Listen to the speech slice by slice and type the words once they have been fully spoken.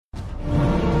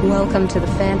Welcome to the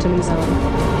Phantom Zone.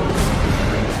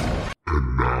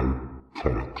 And now,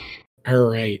 comics.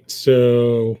 Alright,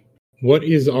 so what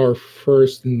is our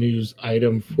first news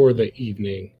item for the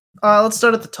evening? Let's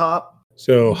start at the top.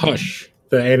 So, Hush,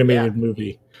 the animated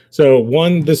movie. So,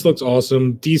 one, this looks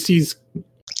awesome. DC's,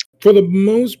 for the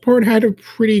most part, had a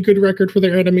pretty good record for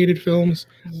their animated films.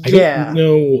 I don't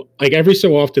know, like, every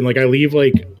so often, like, I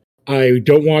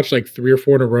don't watch, like, 3 or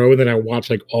 4 in a row, and then I watch,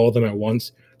 like, all of them at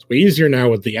once. It's way easier now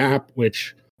with the app,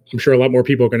 which I'm sure a lot more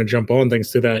people are going to jump on thanks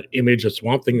to that image of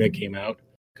Swamp Thing that came out.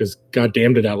 Because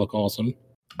goddamn did that look awesome.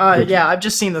 Yeah, I've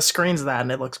just seen the screens of that,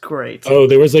 and it looks great. Oh,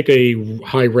 there was, like, a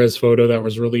high-res photo that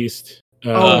was released.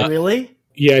 Oh, really?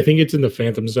 Yeah, I think it's in the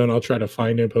Phantom Zone. I'll try to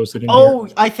find it and post it in here.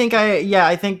 Here. I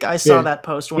think I saw that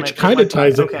post. Which kind of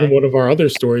ties into one of our other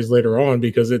stories later on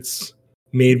because it's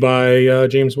made by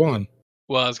James Wan.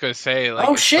 Well, I was going to say, like,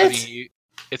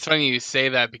 it's funny you say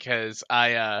that because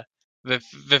the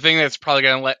thing that's probably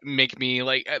gonna make me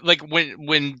like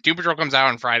when Doom Patrol comes out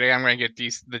on Friday, I'm gonna get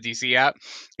the DC app,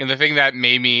 and the thing that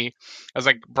made me, I was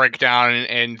like break down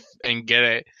and get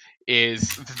it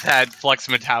is that Flex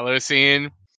Metallo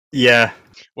scene. Yeah,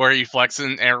 where he flexes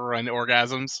and everyone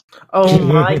orgasms. Oh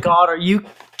my god,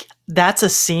 that's a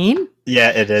scene? Yeah,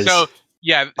 it is. So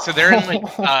they're in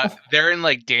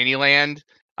like Dannyland,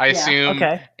 I assume,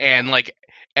 okay.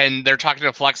 And they're talking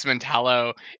to Flex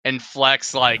Metallo, and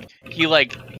Flex he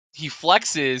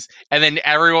flexes, and then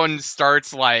everyone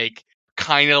starts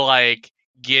kind of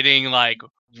getting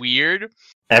weird.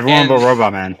 Everyone but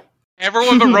Robot Man.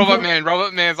 Everyone but Robot Man.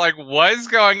 Robot Man's like, what is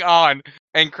going on?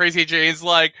 And Crazy Jane's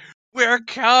like, we're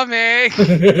coming.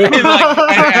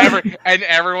 and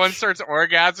everyone starts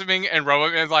orgasming, and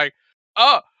Robot Man's like,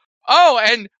 oh,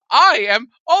 and I am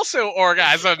also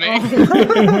orgasming.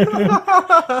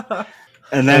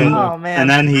 And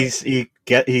then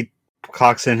he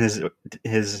clocks in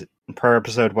his per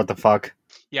episode. What the fuck?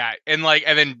 Yeah, and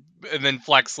then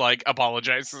Flex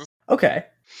apologizes. Okay,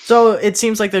 so it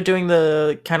seems like they're doing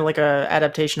the kind of like a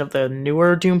adaptation of the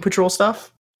newer Doom Patrol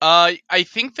stuff. I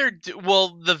think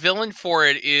the villain for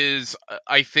it is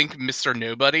I think Mr.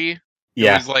 Nobody.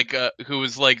 Yeah, who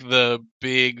was the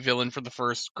big villain for the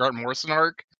first Grant Morrison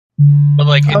arc. But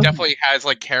it definitely has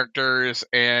characters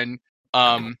and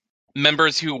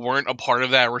members who weren't a part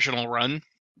of that original run,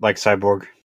 like Cyborg.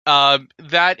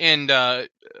 That and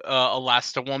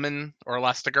Elasti-Woman or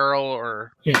Elastigirl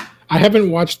or I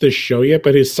haven't watched the show yet,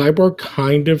 but is Cyborg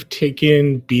kind of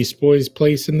taken Beast Boy's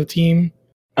place in the team?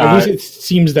 At least it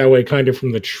seems that way, kind of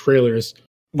from the trailers.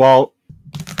 Well,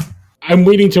 I'm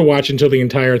waiting to watch until the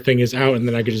entire thing is out, and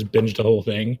then I could just binge the whole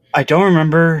thing. I don't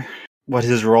remember what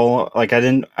his role. I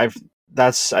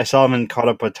saw him in Caught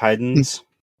Up with Titans.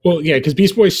 Well, yeah, because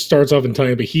Beast Boy starts off in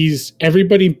Titans, but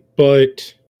everybody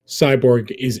but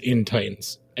Cyborg is in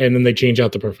Titans, and then they change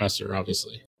out the professor,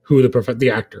 obviously.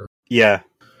 The actor. Yeah,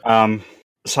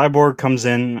 Cyborg comes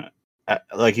in,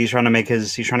 he's trying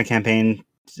to campaign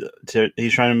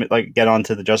he's trying to get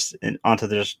onto the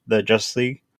Justice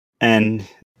League, and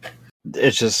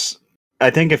it's just, I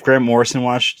think if Grant Morrison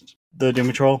watched the Doom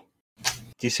Patrol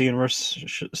DC Universe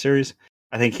series,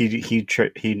 I think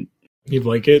he'd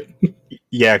like it.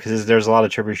 Yeah, because there's a lot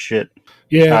of trippy shit.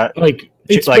 Yeah,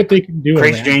 it's what they can do.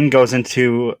 Crazy Jane goes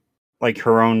into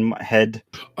her own head.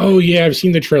 Oh yeah, I've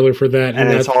seen the trailer for that, and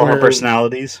it's all her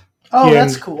personalities. Oh, yeah,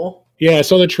 that's cool. Yeah, I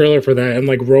saw the trailer for that, and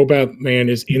Robot Man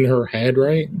is in her head,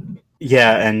 right?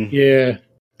 Yeah, and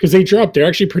because they're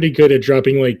actually pretty good at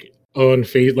dropping on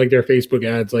their Facebook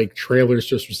ads, trailers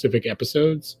to specific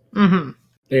episodes. Mm-hmm.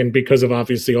 And because of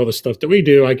obviously all the stuff that we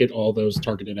do, I get all those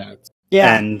targeted ads.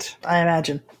 Yeah, and I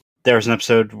imagine there was an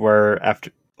episode where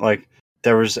after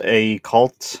there was a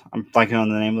cult. I'm blanking on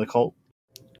the name of the cult.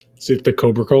 Is it the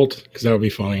Cobra Cult? Because that would be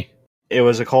funny. It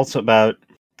was a cult about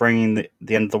bringing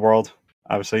the end of the world,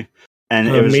 obviously. And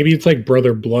it was, maybe it's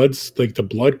Brother Blood's, the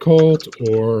Blood Cult,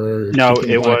 or no,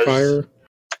 it Blackfire.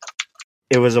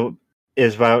 was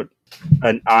about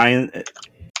an eye,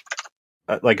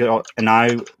 an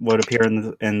eye would appear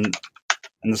in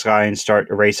the sky and start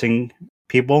erasing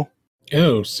people.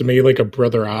 Oh, so maybe a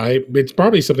Brother Eye. It's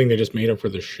probably something they just made up for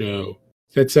the show.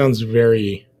 That sounds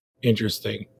very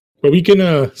interesting. But we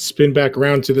can spin back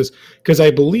around to this, because I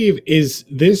believe, is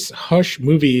this Hush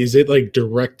movie, is it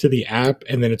direct to the app,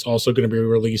 and then it's also going to be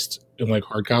released in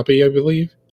hard copy, I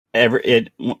believe?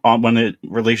 When it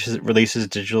releases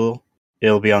digital,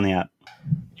 it'll be on the app.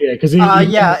 Yeah, because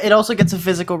it also gets a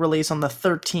physical release on the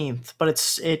 13th,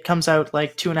 but it comes out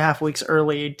 2.5 weeks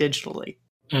early digitally.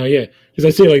 Yeah, because I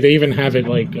see they even have it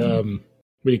what do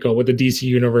you call it, with the DC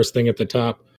Universe thing at the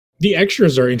top. The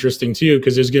extras are interesting too,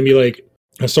 because there's going to be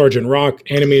a Sergeant Rock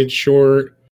animated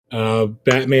short,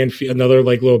 Batman, another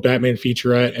like little Batman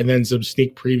featurette, and then some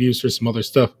sneak previews for some other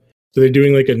stuff. So they're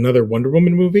doing like another Wonder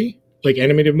Woman movie, like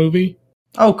animated movie.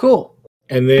 Oh, cool.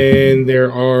 And then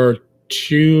there are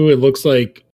two, it looks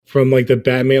like, from like the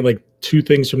Batman, like 2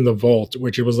 things from the Vault,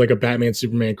 which it was like a Batman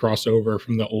Superman crossover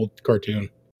from the old cartoon.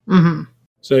 Mm-hmm.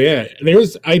 So yeah,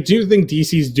 I do think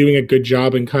DC's doing a good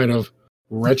job in kind of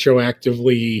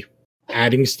retroactively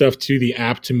adding stuff to the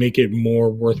app to make it more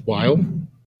worthwhile.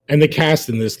 And the cast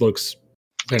in this looks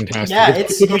fantastic. Yeah,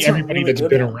 it's it's everybody really that's good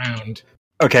been one. around.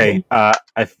 Okay,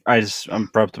 I'm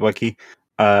brought up the wiki.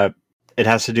 It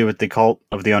has to do with the Cult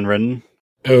of the Unwritten.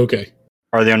 Oh, okay.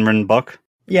 Or the Unwritten Book.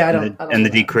 Yeah, I don't know the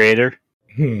D Creator.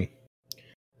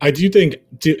 I do think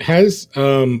has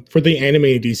for the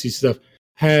animated DC stuff,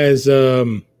 has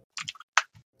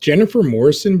Jennifer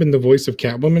Morrison been the voice of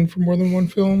Catwoman for more than one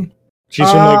film? She's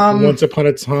from like Once Upon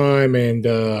a Time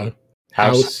and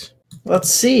House. Let's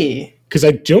see. Because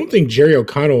I don't think Jerry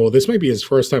O'Connell, this might be his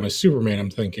first time as Superman, I'm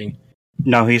thinking.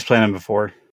 No, he's playing him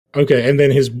before. Okay, and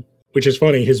then which is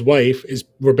funny, his wife is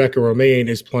Rebecca Romaine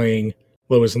is playing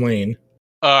Lois Lane.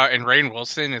 And Rainn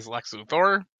Wilson is Lex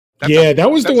Luthor. That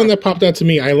was the one that popped out to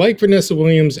me. I like Vanessa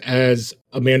Williams as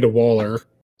Amanda Waller,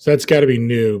 so that's got to be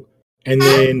new. And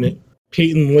then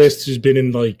Peyton List, who's been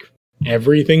in like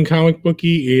everything comic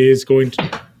booky, is going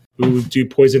to do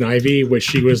Poison Ivy, which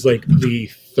she was like the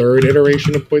 3rd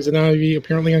iteration of Poison Ivy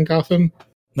apparently on Gotham.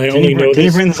 And I only know this. Did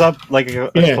you bring this up like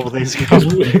a couple days ago?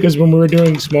 Because when we were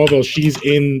doing Smallville, she's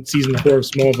in season 4 of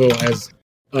Smallville as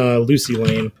Lucy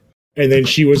Lane, and then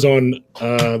she was on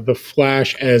The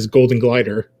Flash as Golden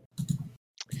Glider.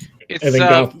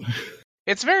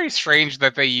 It's very strange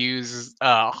that they use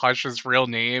Hush's real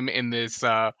name in this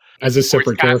as a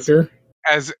separate character.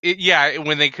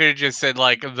 When they could have just said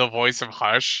like the voice of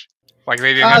Hush, like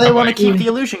they didn't. They want to keep the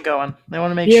illusion going. They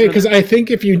want to make sure. Yeah, because I think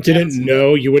if you didn't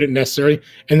know, you wouldn't necessarily,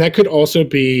 and that could also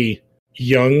be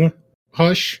young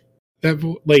Hush. That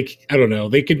I don't know.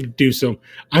 They could do some.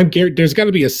 There's got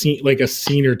to be a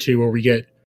scene or two where we get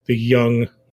the young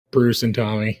Bruce and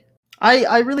Tommy.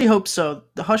 I really hope so.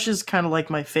 The Hush is kind of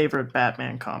like my favorite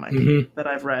Batman comic that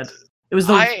I've read. It was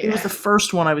the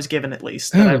first one I was given, at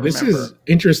least. This is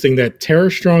interesting that Tara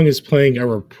Strong is playing a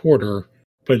reporter,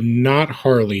 but not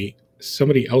Harley.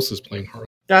 Somebody else is playing Harley.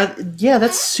 Yeah,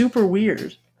 that's super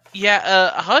weird.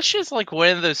 Yeah, Hush is like one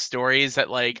of those stories that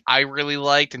like I really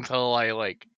liked until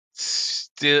I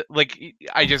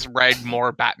I just read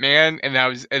more Batman, and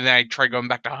then I tried going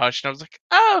back to Hush, and I was like,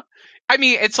 oh, I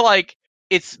mean,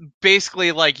 it's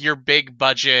basically like your big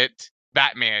budget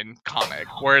Batman comic,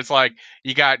 where it's like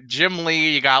you got Jim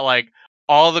Lee, you got like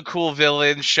all the cool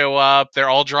villains show up, they're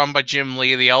all drawn by Jim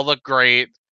Lee, they all look great.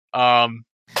 Well,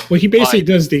 he basically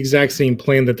does the exact same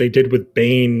plan that they did with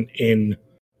Bane in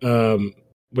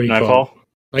Nightfall,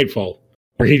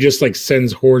 where he just like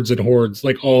sends hordes and hordes,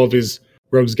 like all of his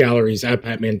rogues galleries at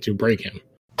Batman to break him.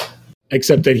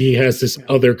 Except that he has this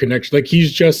other connection, like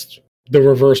he's just the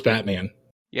reverse Batman.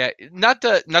 Yeah, not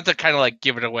to kind of like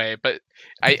give it away, but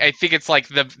I think it's like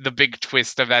the big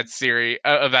twist of that series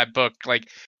of that book, like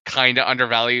kind of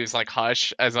undervalues like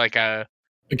Hush as like a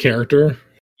character.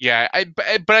 Yeah,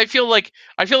 but I feel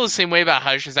the same way about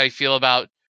Hush as I feel about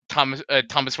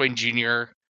Thomas Wayne Jr.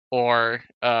 or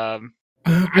I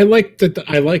like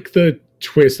the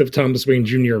twist of Thomas Wayne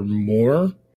Jr.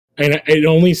 more, and it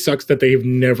only sucks that they've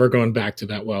never gone back to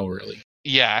that well, really.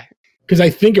 Yeah. Because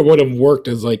I think it would have worked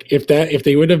as like if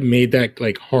they would have made that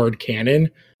like hard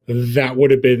canon, that would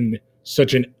have been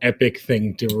such an epic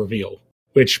thing to reveal.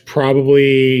 Which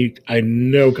probably I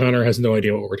know Connor has no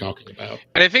idea what we're talking about.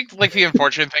 And I think like the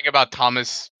unfortunate thing about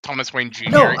Thomas Wayne Jr.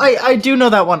 No, I do know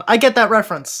that one. I get that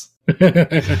reference.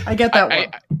 I get that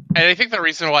one. And I think the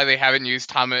reason why they haven't used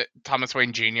Thomas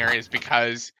Wayne Jr. is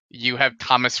because you have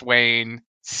Thomas Wayne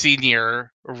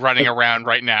Sr. running around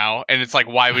right now, and it's like,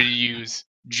 why would you use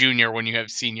Junior when you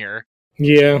have Senior?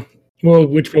 Yeah, well,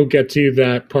 which we'll get to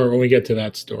that part when we get to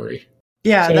that story.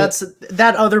 Yeah,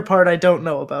 that other part I don't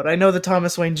know about. I know the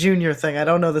Thomas Wayne Jr. thing. I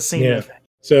don't know the Senior thing.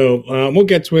 So we'll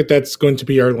get to it. That's going to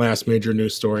be our last major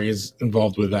news story is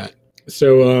involved with that.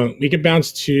 So we can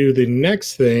bounce to the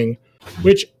next thing,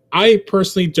 which I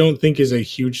personally don't think is a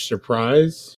huge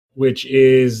surprise, which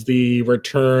is the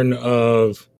return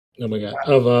of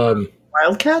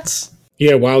Wildcats?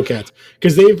 Yeah, Wildcats.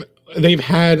 Because they've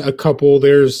had a couple.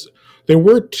 There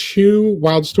were 2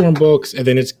 Wildstorm books, and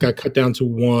then it's got cut down to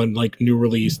 1, like, new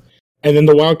release. And then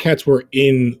the Wildcats were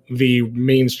in the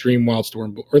mainstream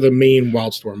Wildstorm book, or the main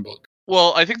Wildstorm book.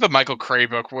 Well, I think the Michael Cray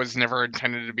book was never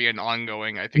intended to be an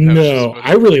ongoing. I think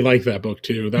I really like that book,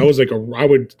 too. That was like I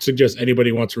would suggest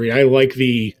anybody wants to read. I like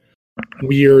the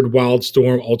weird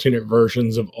Wildstorm alternate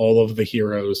versions of all of the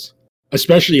heroes.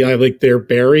 Especially, I like their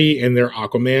Barry and their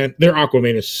Aquaman. Their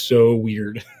Aquaman is so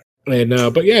weird. And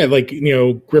but yeah, like, you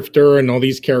know, Grifter and all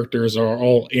these characters are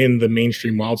all in the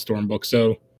mainstream Wildstorm book,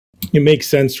 so it makes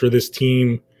sense for this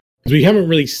team. Because we haven't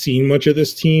really seen much of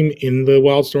this team in the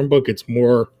Wildstorm book. It's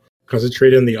more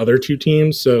concentrated on the other two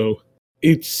teams, so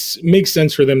it makes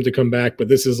sense for them to come back. But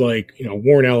this is like, you know,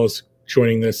 Warren Ellis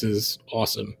joining this is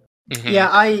awesome. Mm-hmm. Yeah,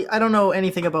 I don't know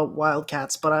anything about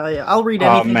Wildcats, but I'll read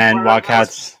anything. Oh man,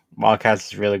 Wildcats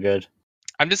is really good.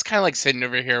 I'm just kind of like sitting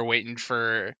over here waiting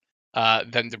for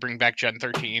them to bring back Gen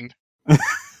 13.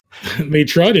 They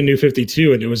tried a New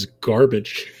 52 and it was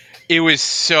garbage. It was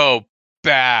so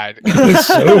bad. It was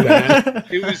so bad.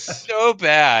 It was so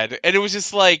bad. And it was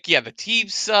just like, yeah, the team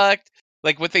sucked.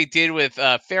 Like what they did with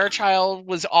Fairchild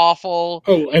was awful.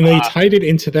 Oh, and they tied it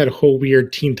into that whole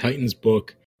weird Teen Titans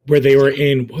book where they were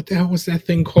in, what the hell was that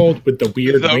thing called with the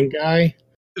weird wing guy?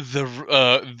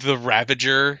 The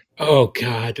Ravager. Oh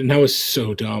god, and that was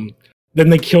so dumb. Then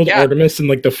they killed Artemis in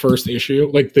like the first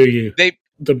issue, like the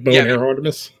bone arrow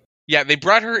Artemis. Yeah, they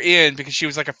brought her in because she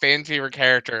was like a fan favorite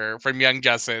character from Young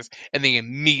Justice, and they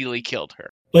immediately killed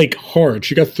her. Like hard,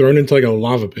 she got thrown into like a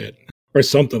lava pit or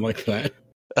something like that.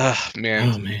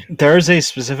 Man. Oh man. There's a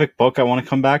specific book I want to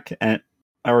come back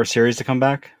or a series to come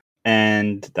back,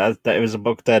 and that it was a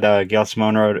book that Gail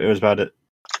Simone wrote. It was about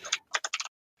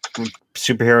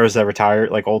superheroes that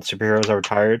retired, like old superheroes that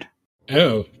retired.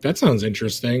 Oh, that sounds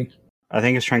interesting. I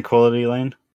think it's Tranquility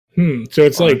Lane. So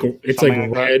it's like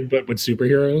Red, but with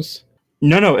superheroes.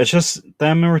 No, it's just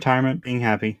them in retirement being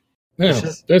happy. Yeah,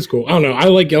 that's cool. I don't know. I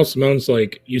like Gail Simone's.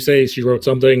 Like, you say she wrote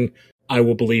something, I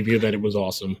will believe you that it was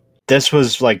awesome. This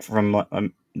was like from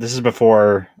this is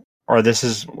before, or this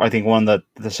is I think one that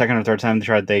the second or third time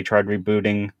they tried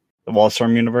rebooting the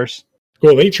Wildstorm universe.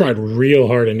 Well, they tried real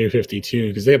hard in New 52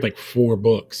 because they had like 4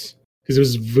 books. Because it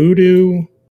was Voodoo,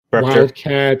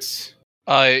 Wildcats.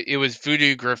 It was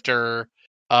Voodoo, Grifter,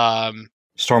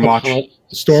 Stormwatch,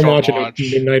 and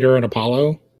Midnighter and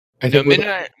Apollo. I think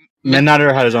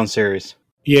Midnighter had his own series.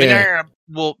 Yeah.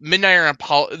 Midnighter and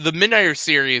Apollo, the Midnighter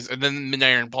series, and then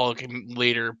Midnighter and Apollo came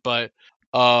later. But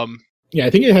yeah, I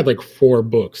think it had like 4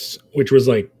 books, which was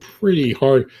like pretty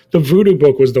hard. The Voodoo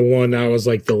book was the one I was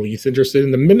like the least interested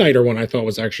in. The Midnighter one I thought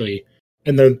was actually,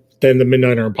 and then the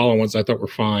Midnighter and Apollo ones I thought were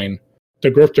fine.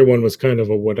 The Grifter one was kind of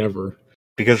a whatever.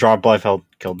 Because Rob Liefeld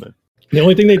killed it. The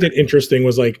only thing they did interesting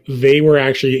was like they were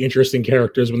actually interesting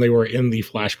characters when they were in the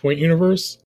Flashpoint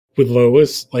universe with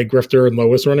Lois, like Grifter and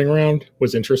Lois running around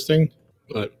was interesting.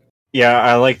 But yeah,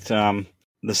 I liked the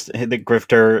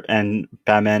Grifter and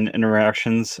Batman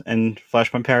interactions in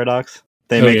Flashpoint Paradox.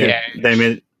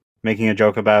 They making a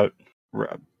joke about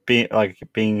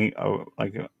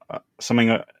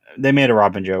something. They made a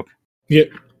Robin joke. Yeah.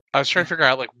 I was trying to figure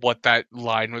out like what that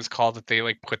line was called that they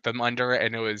like put them under,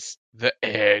 and it was the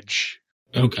Edge.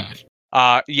 Oh god.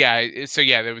 Yeah. So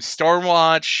yeah, there was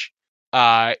Stormwatch.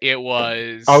 It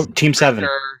was Team 7.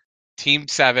 Team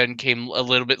 7 came a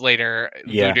little bit later.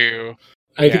 Yeah. Voodoo.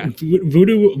 I think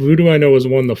Voodoo I know was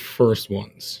one of the first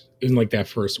ones in like that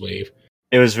first wave.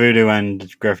 It was Voodoo and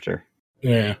Grifter.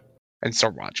 Yeah. And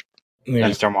Stormwatch. Yeah.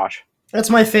 And Stormwatch. That's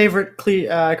my favorite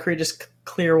Creedence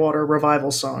Clearwater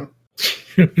Revival song.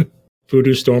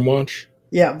 Voodoo Stormwatch?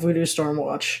 Yeah, Voodoo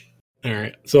Stormwatch. All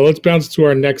right. So let's bounce to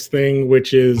our next thing,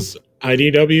 which is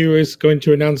IDW is going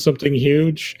to announce something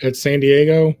huge at San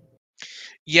Diego.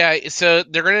 Yeah, so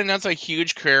they're going to announce a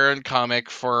huge career-owned comic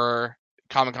for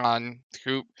Comic-Con.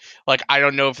 Like, I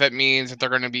don't know if that means that they're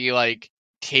going to be, like,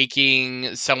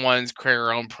 taking someone's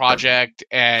career-owned project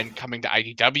and coming to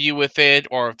IDW with it,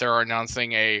 or if they're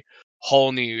announcing a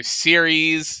whole new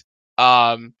series.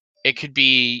 It could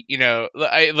be, you know,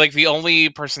 like the only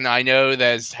person I know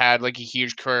that's had like a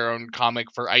huge career-owned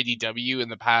comic for IDW in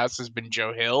the past has been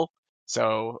Joe Hill.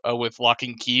 So with Lock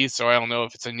and Key, so I don't know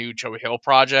if it's a new Joe Hill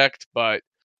project, but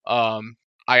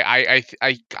I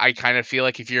kind of feel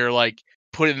like if you're like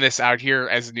putting this out here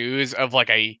as news of like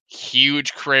a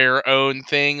huge career-owned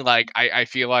thing, like I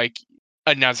feel like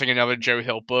announcing another Joe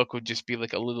Hill book would just be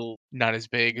like a little not as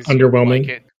big as underwhelming. Like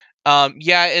it.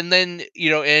 Yeah, and then,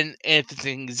 you know, and if it's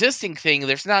an existing thing,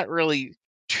 there's not really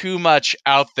too much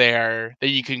out there that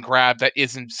you can grab that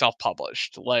isn't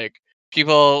self-published. Like,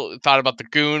 people thought about The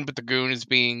Goon, but The Goon is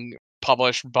being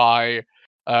published by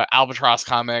Albatross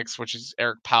Comics, which is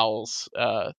Eric Powell's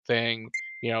thing.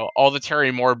 You know, all the Terry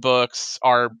Moore books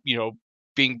are, you know,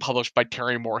 being published by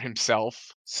Terry Moore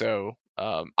himself. So,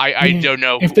 I don't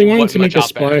know. If they wanted to make a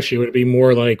splash, it would be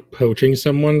more like poaching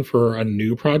someone for a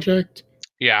new project.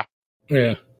 Yeah.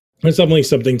 Yeah. it's definitely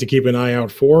something to keep an eye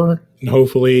out for, and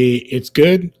hopefully it's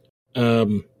good.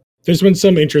 There's been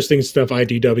some interesting stuff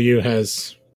IDW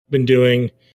has been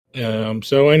doing. And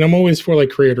I'm always for like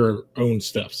creator-owned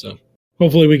stuff. So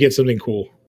hopefully we get something cool.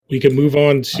 We can move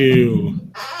on to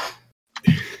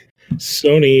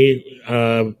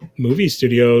Sony Movie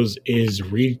Studios is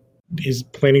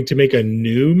planning to make a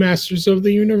new Masters of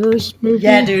the Universe movie.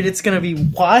 Yeah, dude, it's gonna be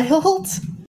wild.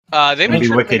 They've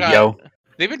been wicked, yo.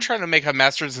 They've been trying to make a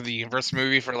Masters of the Universe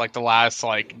movie for like the last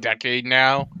like decade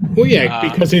now. Well, yeah,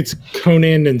 because it's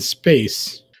Conan in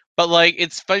space. But like,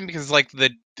 it's funny because like the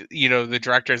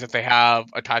directors that they have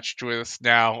attached to us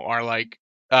now are like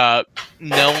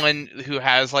no one who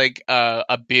has like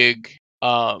a big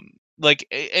like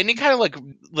any kind of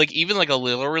like even like a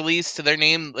little release to their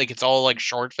name. Like it's all like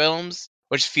short films,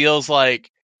 which feels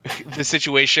like the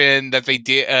situation that they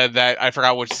did that I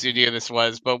forgot which studio this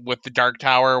was, but with the Dark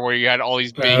Tower where you had all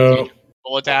these big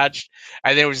people attached,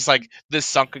 and then it was just like this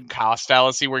sunken cost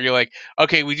fallacy where you're like,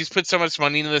 okay, we just put so much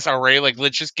money into this already, like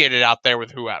let's just get it out there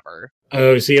with whoever.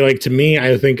 Oh, see, like to me,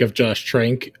 I think of Josh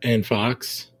Trank and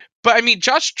Fox. But I mean,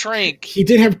 Josh Trank, he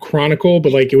did have Chronicle,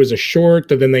 but like it was a short,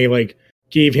 but then they like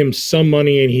gave him some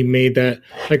money and he made that.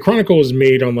 Like Chronicle was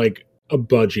made on like a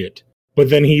budget. But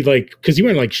then he like, because he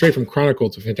went like straight from Chronicle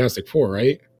to Fantastic Four,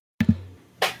 right?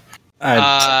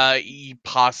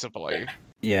 Possibly.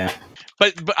 Yeah.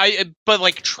 But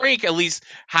like Trank at least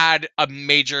had a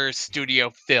major studio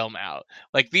film out.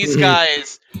 Like these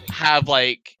guys have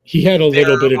like he had a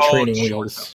little bit of training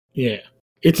wheels. Yeah,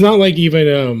 it's not like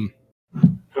even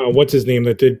what's his name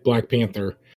that did Black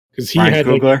Panther, because he Ryan had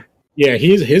Coogler? Like, yeah,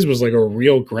 his was like a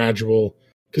real gradual,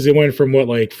 because it went from what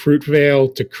like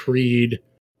Fruitvale to Creed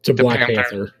to Black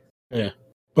Panther. Yeah,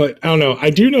 but I don't know. I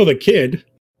do know the kid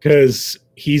because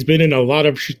he's been in a lot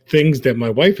of things that my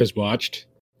wife has watched,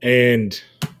 and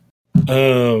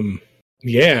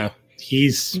yeah,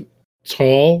 he's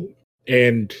tall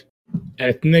and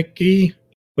ethnic-y.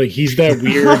 Like he's that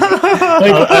weird.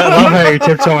 Like, I love how you're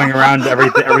tiptoeing around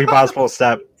every possible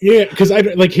step. Yeah, because I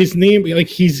like his name. Like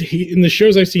he in the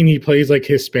shows I've seen, he plays like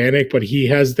Hispanic, but he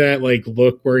has that like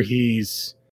look where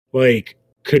he's like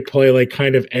could play like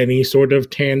kind of any sort of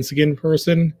tan skin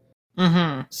person.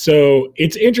 Mm-hmm. So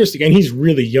it's interesting, and he's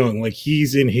really young. Like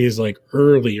he's in his like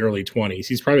early 20s.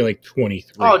 He's probably like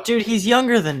 23. Oh, dude, he's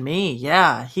younger than me.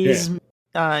 Yeah, he's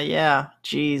yeah.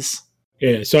 Jeez.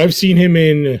 Yeah, so I've seen him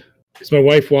in. Because my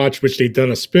wife watched, which they've done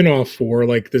a spinoff for,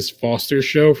 like this Foster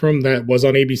show from that was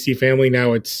on ABC Family.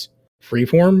 Now it's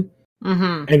Freeform.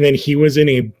 Mm-hmm. And then he was in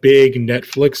a big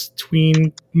Netflix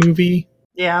tween movie.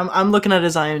 Yeah, I'm looking at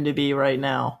his IMDb right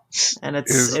now, and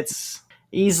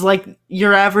he's like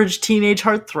your average teenage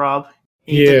heartthrob.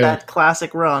 He did that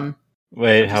classic run.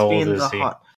 Wait, how old is he?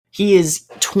 He is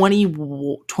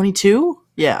 22?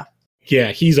 Yeah.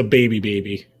 Yeah, he's a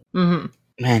baby. Mm-hmm.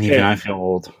 Man, even I feel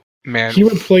old. Man, he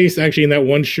replaced actually in that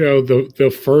one show the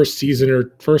first season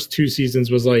or first 2 seasons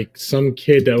was like some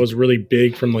kid that was really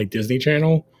big from like Disney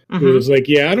Channel. Mm-hmm. Who was like,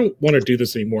 yeah, I don't want to do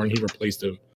this anymore, and he replaced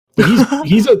him. But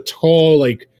he's a tall,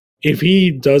 like if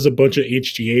he does a bunch of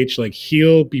HGH, like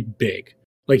he'll be big.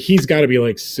 Like he's got to be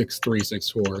like 6'3",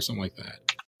 6'4", or something like that.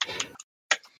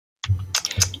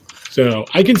 So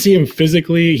I can see him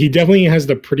physically. He definitely has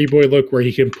the pretty boy look where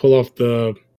he can pull off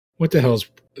the what the hell's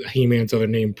He-Man's other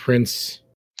name? Prince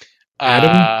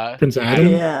Adam? Prince Adam?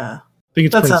 Yeah. I think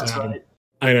it's that Prince sounds Adam. right.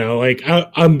 I know. Like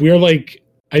we're like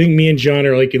I think me and John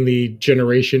are like in the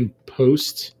generation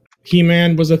post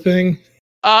He-Man was a thing.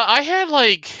 I had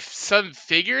like some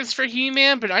figures for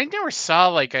He-Man, but I never saw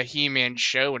like a He-Man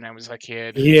show when I was a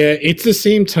kid. Yeah, it's the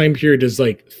same time period as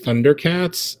like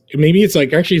Thundercats. Maybe it's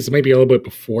like actually it might be a little bit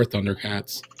before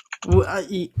Thundercats.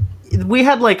 We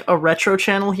had like a retro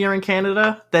channel here in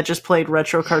Canada that just played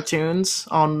retro cartoons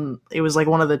on. It was like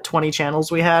one of the 20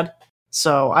 channels we had.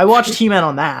 So I watched He-Man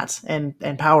on that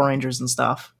and Power Rangers and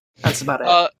stuff. That's about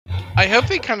it. I hope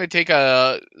they kind of take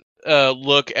a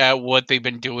look at what they've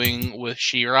been doing with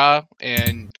She-Ra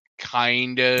and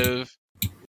kind of,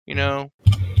 do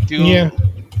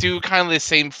kind of the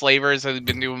same flavors that they've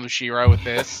been doing with She-Ra with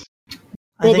this.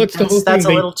 Well, that's the whole thing. That's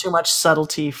a little too much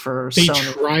subtlety for They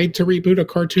Sony. tried to reboot a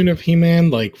cartoon of He-Man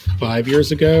like 5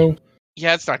 years ago.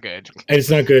 Yeah, it's not good. And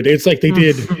it's not good. It's like they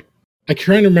did... I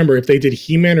can't remember if they did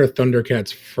He-Man or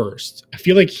Thundercats first. I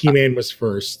feel like He-Man was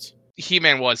first.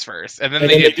 He-Man was first, and then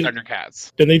they did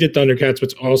Thundercats. Then they did Thundercats,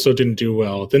 which also didn't do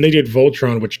well. Then they did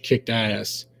Voltron, which kicked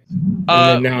ass.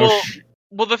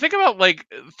 Well, the thing about like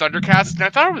Thundercats, and I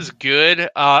thought it was good,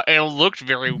 and it looked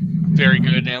very, very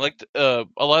good, and I liked a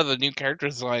lot of the new character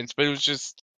designs, but it was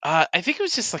just, I think it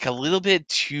was just like a little bit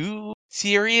too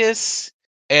serious,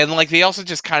 And like they also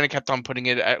just kind of kept on putting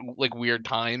it at like weird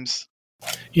times.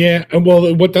 Yeah,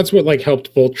 well, that's what like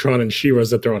helped Voltron and She-Ra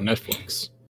is that they're on Netflix.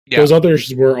 Yeah. Those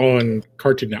others were on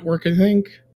Cartoon Network, I think.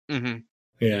 Mm-hmm.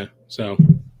 Yeah. So,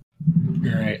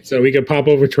 all right. So we can pop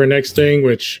over to our next thing,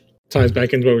 which ties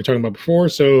back into what we were talking about before.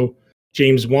 So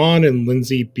James Wan and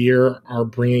Lindsay Beer are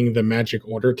bringing the Magic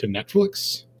Order to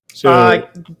Netflix. So,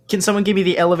 can someone give me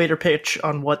the elevator pitch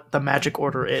on what the Magic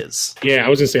Order is? Yeah, I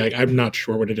was gonna say like I'm not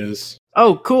sure what it is.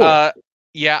 Oh, cool.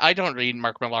 Yeah, I don't read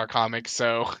Mark Millar comics,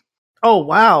 so. Oh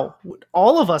wow,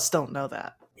 all of us don't know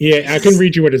that. Yeah, I can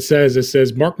read you what it says. It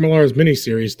says Mark Millar's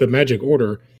miniseries, The Magic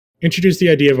Order, introduced the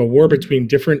idea of a war between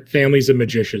different families of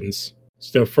magicians.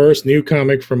 It's the first new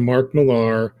comic from Mark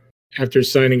Millar after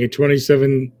signing a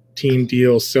 2017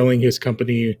 deal selling his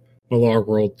company Millar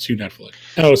World to Netflix.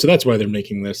 Oh, so that's why they're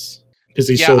making this, because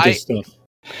he sold his stuff.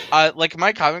 Like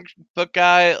my comic book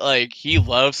guy, like he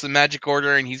loves the Magic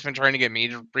Order, and he's been trying to get me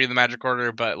to read the Magic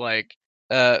Order, but like,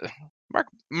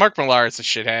 Mark Millar is a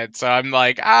shithead, so I'm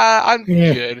like, I'm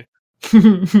good.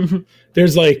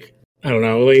 There's like, I don't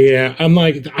know, yeah, I'm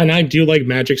like, and I do like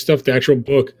Magic stuff. The actual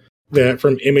book that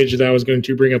from Image that I was going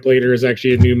to bring up later is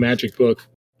actually a new Magic book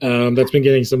that's been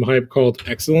getting some hype called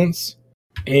Excellence,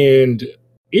 and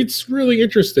it's really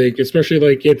interesting, especially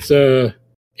like it's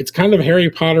kind of Harry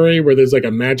Potter-y where there's like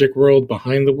a magic world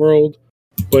behind the world,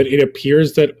 but it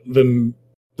appears that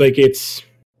it's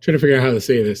trying to figure out how to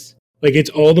say this. Like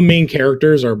it's all the main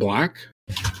characters are black,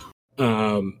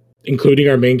 including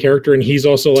our main character, and he's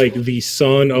also like the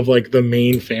son of like the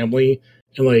main family,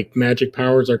 and like magic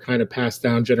powers are kind of passed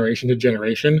down generation to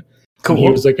generation. Cool. And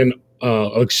he was like an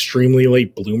extremely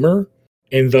late bloomer,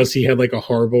 and thus he had like a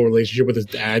horrible relationship with his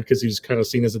dad because he was kind of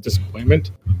seen as a disappointment.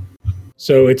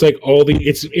 So it's like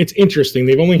it's interesting.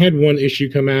 They've only had one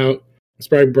issue come out. It's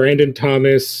by Brandon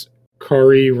Thomas,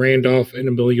 Kari Randolph, and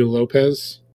Emilio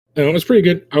Lopez. It was pretty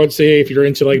good. I would say if you're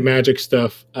into like magic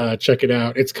stuff, check it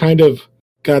out. It's kind of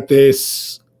got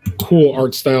this cool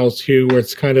art style too, where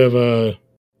it's kind of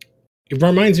it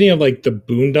reminds me of like the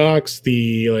Boondocks,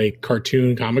 the like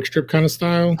cartoon comic strip kind of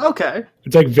style. Okay.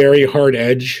 It's like very hard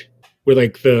edge with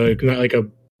like a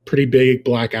pretty big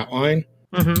black outline.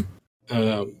 Mm-hmm.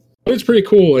 But it's pretty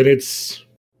cool and it's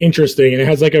interesting, and it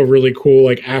has like a really cool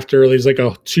like after there's like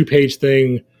a 2-page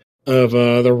thing of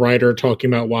the writer talking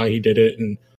about why he did it,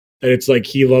 and that it's like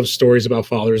he loves stories about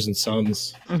fathers and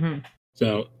sons. Mm-hmm.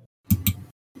 So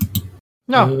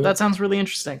no, that sounds really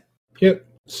interesting. Yep.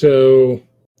 So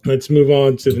let's move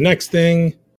on to the next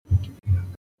thing,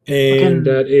 and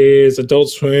that is Adult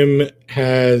Swim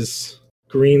has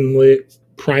greenlit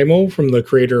Primal from the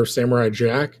creator of Samurai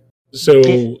Jack.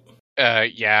 So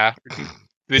yeah.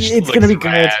 It's gonna be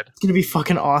good. It's gonna be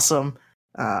fucking awesome.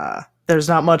 There's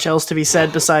not much else to be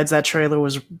said besides that trailer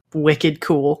was wicked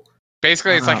cool.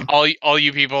 Basically, it's like all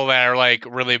you people that are like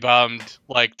really bummed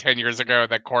like 10 years ago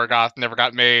that Korgoth never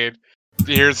got made.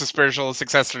 Here's the spiritual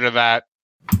successor to that.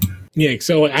 Yeah,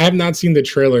 so I have not seen the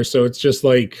trailer, so it's just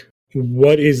like,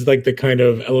 what is like the kind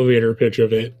of elevator pitch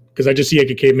of it? Because I just see like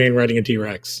a caveman riding a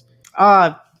T-Rex.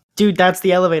 Dude, that's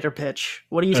the elevator pitch.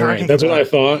 What are you talking about? That's what I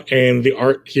thought, and the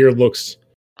art here looks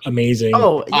amazing.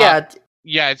 Oh, yeah.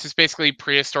 Yeah, it's just basically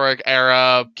prehistoric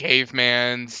era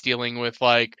caveman dealing with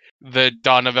like the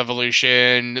dawn of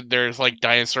evolution. There's like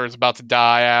dinosaurs about to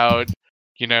die out.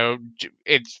 You know,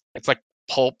 it's like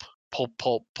pulp.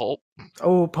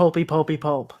 Oh, pulpy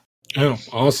pulp. Oh,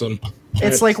 awesome.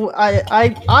 It's like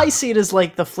I see it as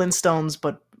like the Flintstones,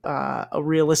 but a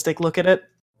realistic look at it.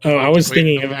 Oh, I was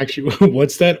thinking of actually,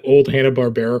 what's that old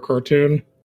Hanna-Barbera cartoon?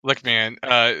 Look, man,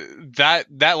 that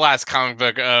last comic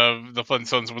book of the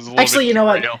Flintstones was a little actually, bit you know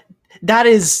what? That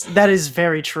is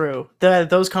very true.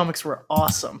 Those comics were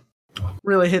awesome.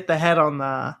 Really hit the head on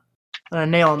the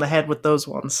nail on the head with those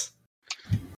ones.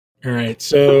 All right,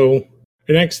 so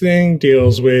the next thing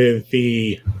deals with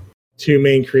the two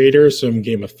main creators from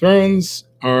Game of Thrones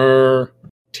are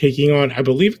taking on, I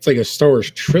believe it's like a Star Wars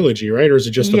trilogy, right? Or is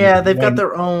it just they've got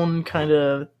their own kind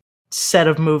of set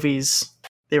of movies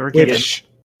they were given.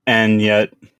 And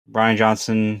yet, Bryan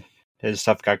Johnson, his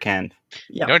stuff got canned.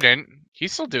 Yeah. No, it didn't.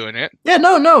 He's still doing it. Yeah,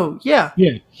 no, yeah.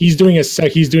 Yeah, he's doing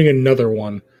another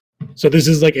one. So this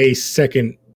is like a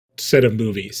second set of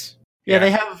movies. Yeah,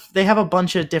 they have a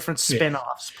bunch of different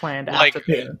spin-offs planned after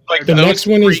the next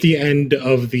one is the end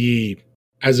of the,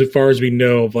 as far as we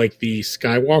know, of like the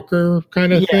Skywalker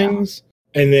kind of things.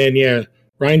 And then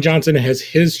Rian Johnson has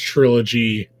his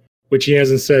trilogy, which he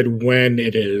hasn't said when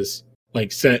it is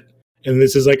like set. And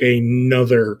this is like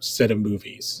another set of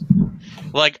movies.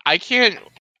 Like I can't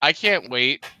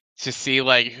wait to see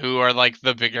like who are like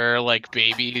the bigger like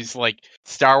babies like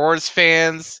Star Wars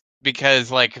fans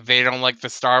because like they don't like the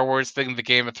Star Wars thing the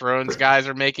Game of Thrones guys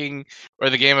are making, or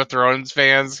the Game of Thrones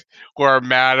fans who are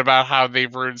mad about how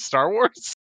they've ruined Star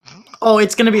Wars. Oh,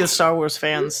 it's gonna be the Star Wars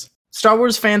fans. Star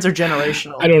Wars fans are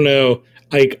generational. I don't know.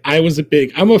 Like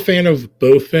I'm a fan of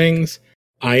both things.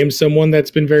 I am someone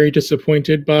that's been very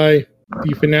disappointed by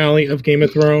the finale of Game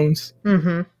of Thrones.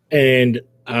 Mm-hmm. And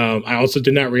I also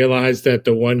did not realize that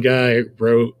the one guy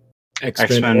wrote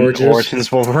X-Men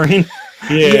Origins Wolverine.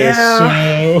 Yeah,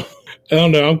 so I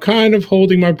don't know. I'm kind of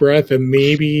holding my breath, and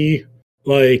maybe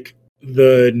like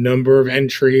the number of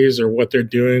entries or what they're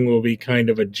doing will be kind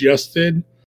of adjusted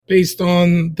based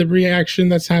on the reaction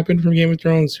that's happened from Game of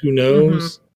Thrones. Who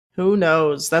knows? Mm-hmm. Who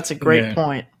knows? That's a great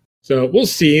point. So we'll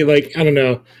see. Like, I don't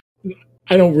know.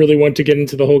 I don't really want to get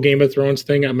into the whole Game of Thrones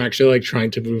thing. I'm actually like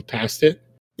trying to move past it.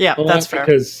 Yeah, that's fair.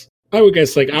 Because I would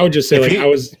guess, like, I would just say, I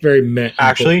was very meh.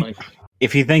 Actually,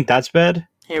 if you think that's bad,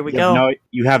 here we go.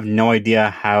 You have no idea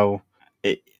how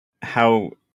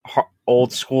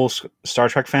old school Star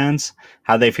Trek fans,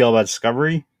 how they feel about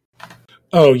Discovery.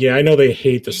 Oh yeah, I know they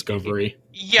hate Discovery.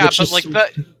 Yeah, but like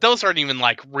those aren't even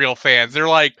like real fans. They're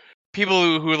like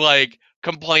people who like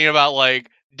complain about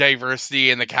like diversity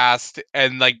in the cast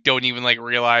and like don't even like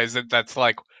realize that that's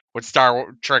like what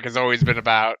Star Trek has always been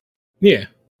about. Yeah.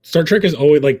 Star Trek is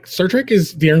always like Star Trek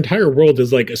is their entire world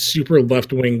is like a super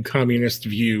left-wing communist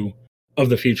view of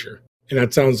the future. And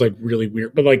that sounds like really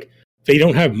weird, but like they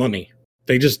don't have money.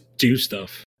 They just do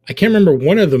stuff. I can't remember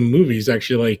one of the movies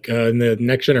actually like in the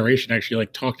Next Generation actually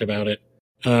like talked about it.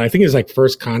 I think it's like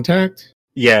First Contact.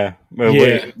 Yeah.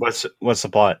 Yeah. What's the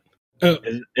plot?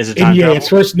 Is it time travel?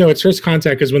 It's First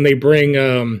Contact is when they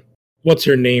bring what's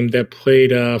her name that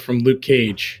played from Luke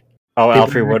Cage. Oh,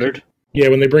 Alfre Woodard? Yeah,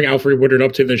 when they bring Alfre Woodard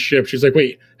up to the ship, she's like,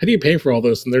 wait, how do you pay for all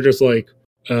this? And they're just like,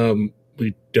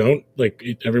 we don't. Like,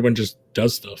 everyone just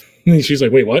does stuff. And she's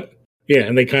like, wait, what? Yeah,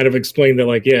 and they kind of explain that,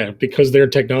 like, yeah, because they're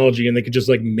technology and they could just,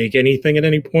 like, make anything at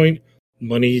any point,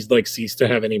 money's, like, ceased to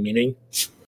have any meaning.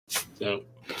 So,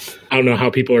 I don't know how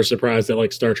people are surprised that,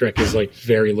 like, Star Trek is, like,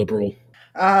 very liberal.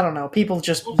 I don't know. People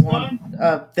just want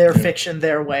their fiction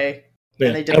their way.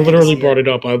 Yeah, I literally brought it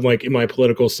up on, like, in my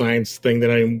political science thing that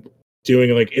I'm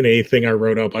doing, like, in a thing I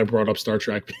wrote up, I brought up Star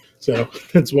Trek. So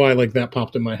that's why, like, that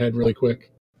popped in my head really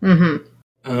quick.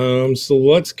 Mm-hmm. So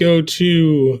let's go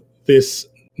to this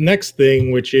next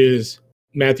thing, which is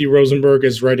Matthew Rosenberg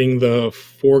is writing the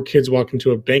 4 Kids Walk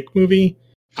Into a Bank movie.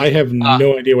 I have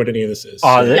no idea what any of this is.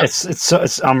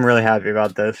 I'm really happy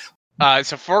about this.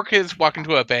 So 4 Kids Walk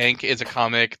Into a Bank is a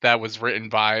comic that was written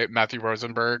by Matthew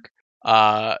Rosenberg.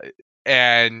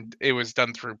 And it was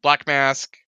done through Black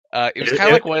Mask. It was kind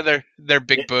of like one of their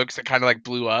big books that kind of like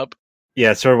blew up.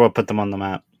 Yeah, sort of what put them on the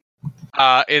map.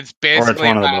 It's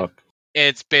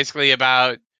basically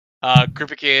about a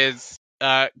group of kids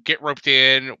get roped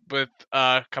in with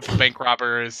a couple bank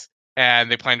robbers, and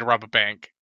they plan to rob a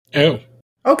bank. Oh,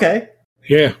 okay.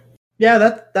 Yeah.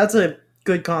 That's a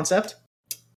good concept.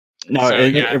 No, so,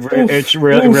 it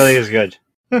really is good.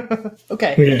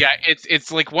 Okay. Yeah,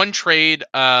 it's like one trade.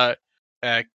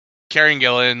 Karen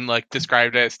Gillan like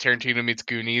described it as Tarantino meets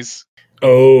Goonies.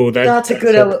 Oh, that's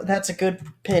a good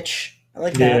pitch. I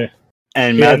like that.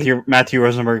 And Matthew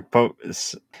Rosenberg,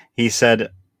 he said,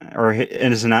 or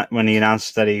when he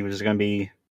announced that he was going to be.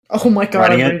 Oh my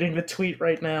god! I'm reading the tweet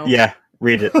right now. Yeah,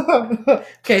 read it.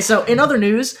 Okay, so in other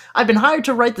news, I've been hired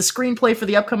to write the screenplay for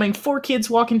the upcoming 4 Kids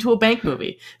Walk Into a Bank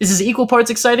movie. This is equal parts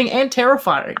exciting and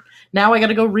terrifying. Now I got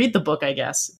to go read the book, I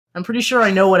guess. I'm pretty sure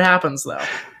I know what happens though.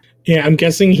 Yeah, I'm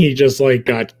guessing he just like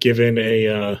got given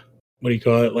a what do you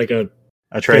call it, like a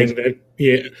trade.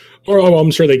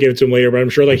 I'm sure they gave it to him later, but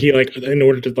I'm sure like he like in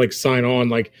order to like sign on,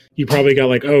 like he probably got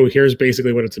like, oh, here's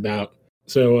basically what it's about.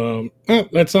 So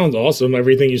that sounds awesome.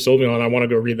 Everything you sold me on, I want to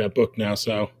go read that book now.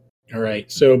 So all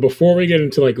right. So before we get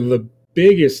into like the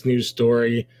biggest news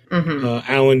story,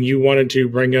 Alan, you wanted to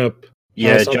bring up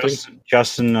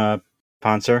Justin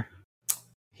Ponser.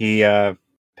 He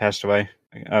passed away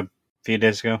a few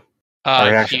days ago.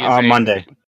 On Monday.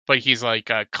 But he's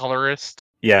like a colorist.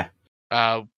 Yeah.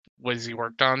 What has he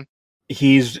worked on?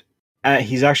 He's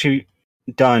actually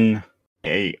done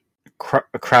a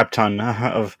crap ton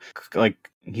of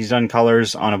like he's done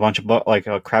colors on a bunch of like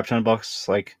a crap ton of books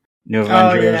like New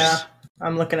Avengers. Oh yeah,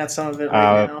 I'm looking at some of it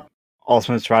right now.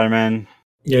 Ultimate Spider-Man.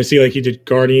 Yeah, I see. Like he did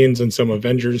Guardians and some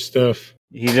Avengers stuff.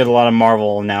 He did a lot of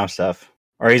Marvel now stuff,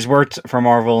 or he's worked for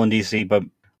Marvel and DC, but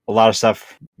a lot of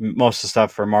stuff, most of the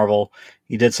stuff for Marvel.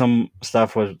 He did some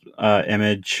stuff with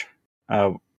Image,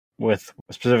 with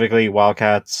specifically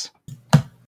Wildcats.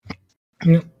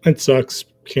 Yeah, it sucks.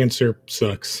 Cancer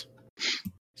sucks.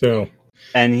 So,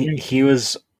 and he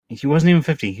wasn't even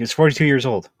 50. He was 42 years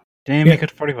old. Didn't he make it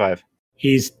to 45?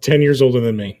 He's 10 years older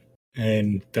than me,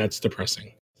 and that's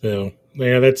depressing. So,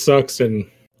 yeah, that sucks, and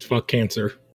fuck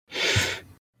cancer.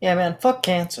 Yeah, man, fuck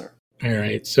cancer. All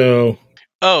right, so...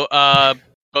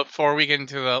 Before we get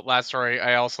into the last story,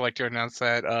 I also like to announce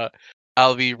that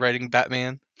I'll be writing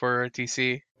Batman for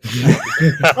DC.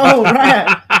 Oh,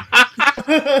 right.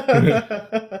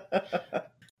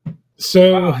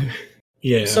 So,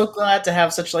 yeah. So glad to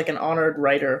have such like an honored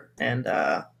writer and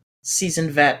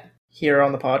seasoned vet here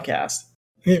on the podcast.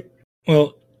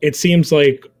 Well, it seems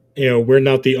like, we're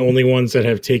not the only ones that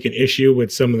have taken issue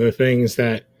with some of the things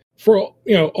that, for all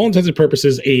intents and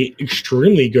purposes, a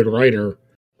extremely good writer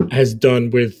has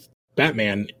done with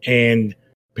Batman. And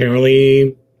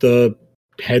apparently the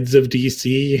heads of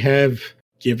DC have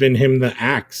given him the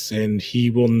axe, and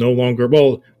he will no longer,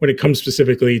 well, when it comes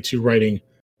specifically to writing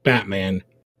Batman,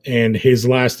 and his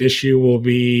last issue will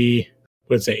be,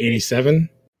 what's it, 87?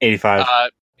 85.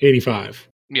 85.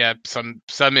 Yeah, some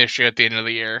issue at the end of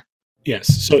the year. Yes.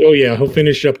 So, he'll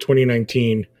finish up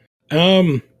 2019.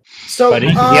 But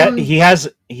he has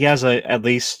at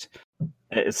least,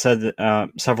 it said,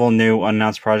 several new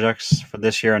unannounced projects for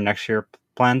this year and next year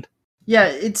planned. Yeah,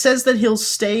 it says that he'll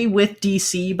stay with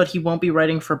DC, but he won't be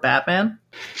writing for Batman.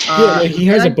 He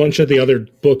has a bunch of the other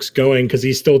books going because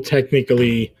he's still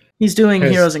technically... He's doing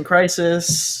Heroes in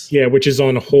Crisis. Yeah, which is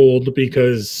on hold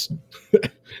because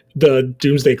the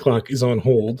Doomsday Clock is on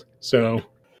hold. So,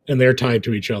 and they're tied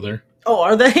to each other. Oh,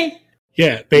 are they?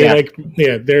 Yeah, they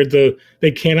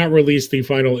they cannot release the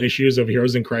final issues of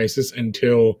Heroes in Crisis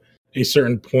until a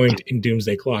certain point in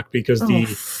Doomsday Clock because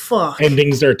the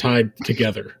endings are tied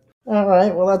together. All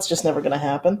right, well, that's just never going to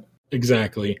happen.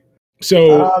 Exactly.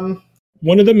 So,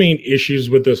 one of the main issues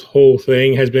with this whole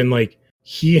thing has been, like,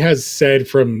 he has said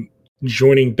from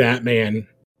joining Batman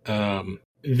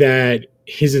that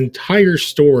his entire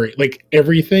story, like,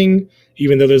 everything,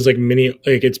 even though there's, like,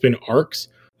 it's been arcs,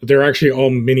 they're actually all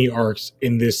mini arcs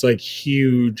in this, like,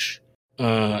 huge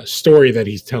story that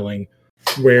he's telling,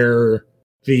 where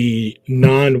the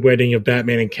non-wedding of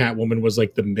Batman and Catwoman was,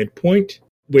 like, the midpoint,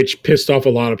 which pissed off a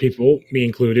lot of people, me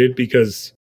included,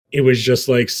 because it was just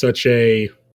like such a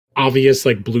obvious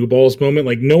like blue balls moment.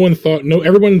 Like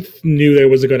everyone knew that it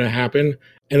wasn't going to happen,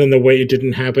 and then the way it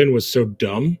didn't happen was so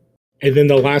dumb. And then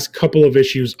the last couple of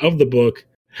issues of the book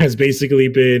has basically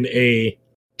been a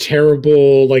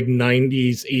terrible like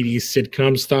 90s 80s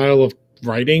sitcom style of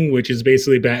writing, which is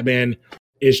basically Batman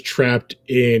is trapped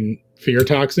in fear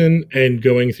toxin and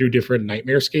going through different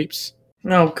nightmarescapes.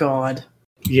 Oh God.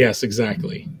 Yes,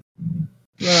 exactly.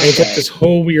 Okay. And it's like this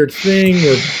whole weird thing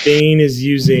where Bane is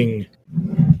using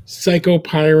Psycho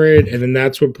Pirate, and then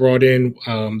that's what brought in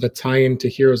the tie-in to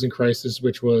Heroes in Crisis,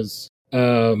 which was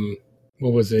what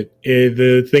was it?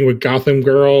 The thing with Gotham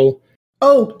Girl.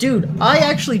 Oh, dude, I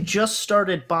actually just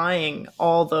started buying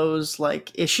all those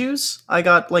like issues. I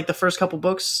got like the first couple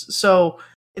books, so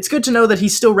it's good to know that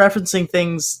he's still referencing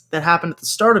things that happened at the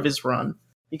start of his run.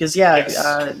 Because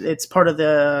it's part of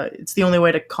it's the only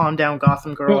way to calm down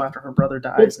Gotham Girl after her brother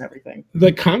dies and everything.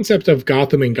 The concept of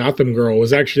Gotham and Gotham Girl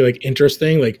was actually like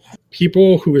interesting. Like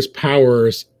people whose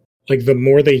powers, like the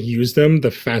more they use them,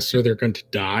 the faster they're going to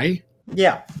die.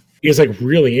 Yeah, it's like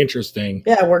really interesting.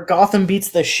 Yeah, where Gotham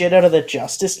beats the shit out of the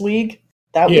Justice League.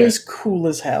 That was cool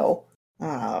as hell.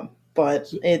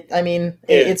 But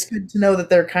it's good to know that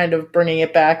they're kind of bringing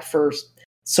it back for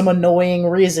some annoying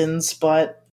reasons,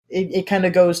 but. It kind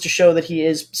of goes to show that he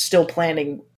is still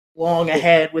planning long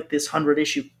ahead with this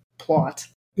 100-issue plot.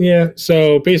 Yeah,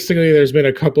 so basically there's been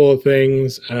a couple of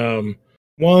things.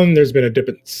 One, there's been a dip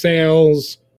in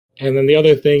sales. And then the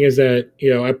other thing is that,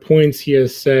 at points he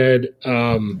has said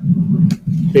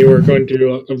they were going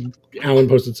to, Alan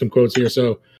posted some quotes here,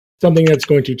 so something that's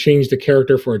going to change the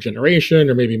character for a generation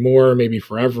or maybe more, maybe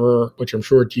forever, which I'm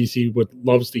sure DC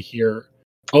loves to hear.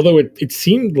 Although it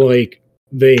seemed like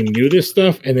they knew this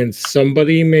stuff, and then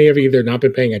somebody may have either not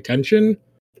been paying attention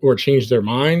or changed their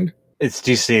mind. It's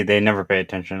DC; they never pay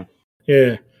attention.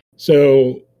 Yeah,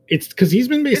 so it's because he's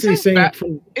been basically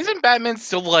isn't Batman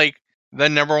still like the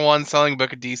 #1 selling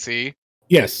book of DC?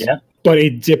 Yes, yeah, but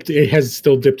it has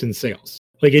still dipped in sales.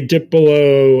 Like it dipped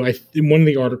below. In one of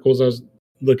the articles I was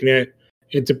looking at,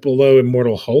 it dipped below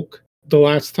Immortal Hulk the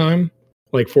last time,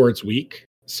 like for its week.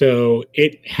 So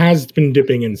it has been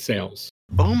dipping in sales.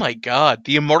 Oh my god,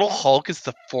 the Immortal Hulk is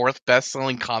the 4th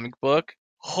best-selling comic book?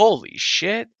 Holy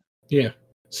shit. Yeah.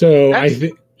 So I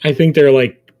think they're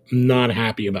like not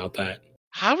happy about that.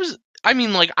 I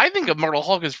think Immortal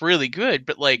Hulk is really good,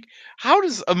 but like how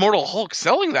does Immortal Hulk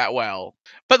selling that well?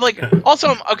 But like also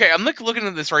I'm looking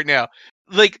at this right now.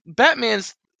 Like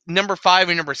Batman's number 5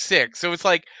 and number 6. So it's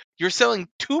like you're selling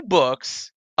 2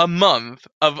 books a month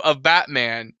of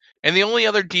Batman, and the only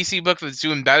other DC book that's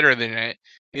doing better than it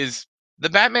is The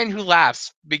Batman Who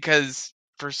Laughs, because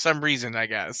for some reason, I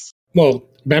guess. Well,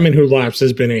 Batman Who Laughs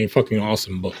has been a fucking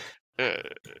awesome book.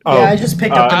 I just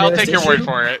picked up the I'll newest take your issue. word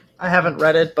for it. I haven't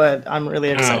read it, but I'm really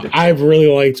excited. I've really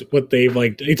liked what they've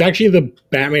liked. It's actually the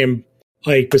Batman,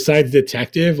 like, besides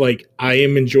Detective, like, I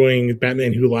am enjoying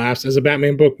Batman Who Laughs as a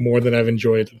Batman book more than I've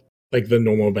enjoyed, like, the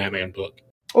normal Batman book.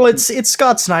 Well, it's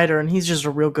Scott Snyder, and he's just a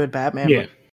real good Batman. Yeah.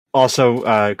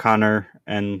 Also, Connor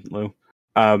and Lou.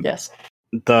 Yes.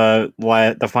 The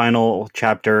final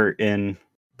chapter in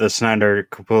the Snyder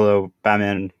Capullo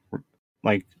Batman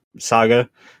like saga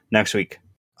next week.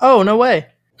 Oh, no way.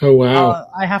 Oh wow!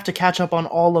 I have to catch up on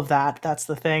all of that. That's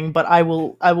the thing. But I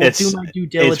will do my due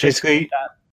diligence. It's basically,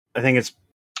 I think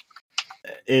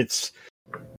it's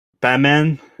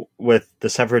Batman with the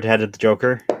severed head of the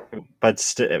Joker, but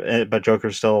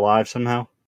Joker's still alive somehow.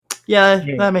 Yeah,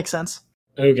 that makes sense.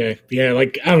 Okay, yeah,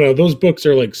 like I don't know, those books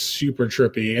are like super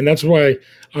trippy, and that's why I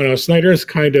don't know. Snyder's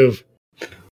kind of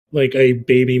like a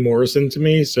baby Morrison to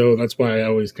me, so that's why I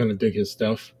always kind of dig his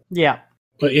stuff. Yeah,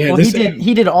 but yeah, well,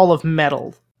 he did all of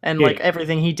Metal, and like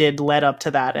everything he did led up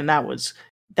to that, and that was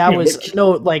that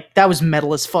was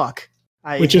metal as fuck.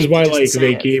 Which is why like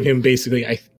they gave him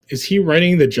basically. Is he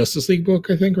writing the Justice League book?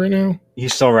 I think right now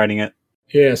he's still writing it.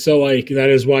 Yeah, so like that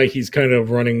is why he's kind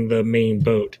of running the main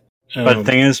boat. But the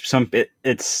thing is,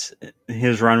 it's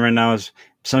his run right now is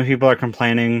some people are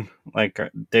complaining like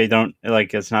they don't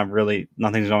like it's not really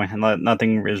nothing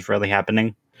is really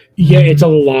happening. Yeah, it's a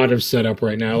lot of setup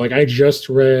right now. Like I just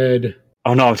read.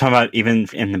 Oh no, I'm talking about even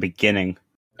in the beginning.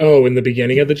 Oh, in the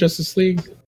beginning of the Justice League.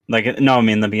 Like no, I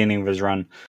mean the beginning of his run.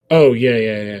 Oh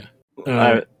yeah.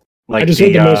 Like I just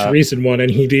read the most recent one, and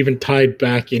he'd even tied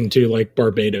back into like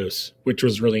Barbados, which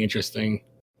was really interesting.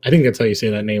 I think that's how you say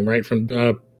that name, right? From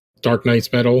Dark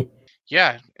Knight's Metal.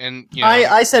 Yeah, and you know,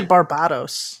 I said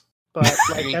Barbados, but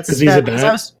like that's because he's a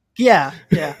bat. Yeah,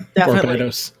 definitely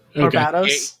Barbados. Okay.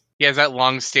 Barbados. He has that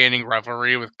long-standing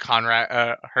rivalry with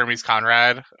Hermes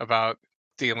Conrad about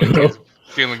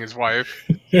stealing his wife.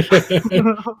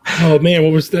 Oh man,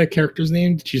 what was that character's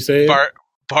name? Did you say it?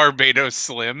 Barbados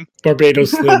Slim.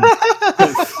 Barbados Slim.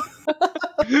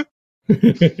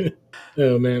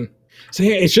 Oh man. So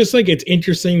yeah, it's just like it's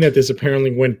interesting that this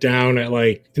apparently went down at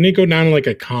like didn't it go down in like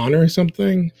a con or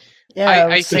something? Yeah,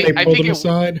 I think they pulled him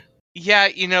aside. Yeah,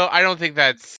 you know, I don't think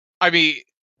that's. I mean,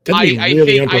 I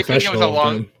think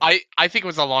it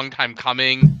was a long time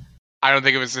coming. I don't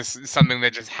think it was just something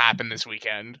that just happened this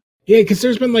weekend. Yeah, because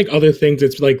there's been like other things.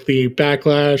 It's like the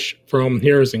backlash from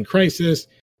Heroes in Crisis.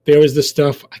 There was this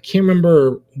stuff, I can't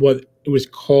remember what it was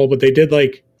called, but they did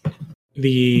like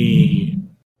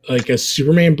a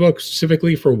Superman book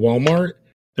specifically for Walmart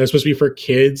that's supposed to be for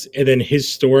kids, and then his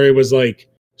story was like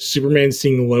Superman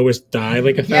seeing Lois die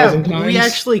like 1,000 times. We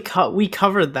actually we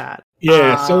covered that.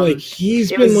 Yeah, so like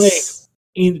he's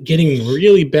been getting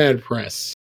really bad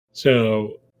press.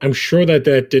 So I'm sure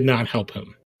that did not help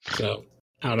him. So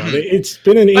I don't know. It's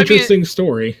been an interesting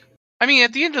story. I mean,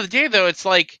 at the end of the day, though, it's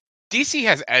like DC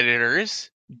has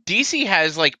editors. DC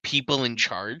has like people in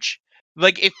charge.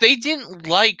 Like, if they didn't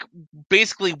like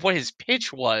basically what his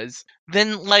pitch was,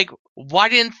 then like, why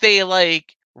didn't they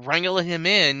like wrangle him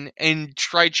in and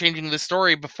try changing the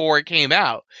story before it came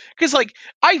out? Because like,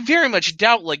 I very much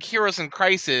doubt like Heroes in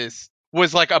Crisis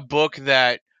was like a book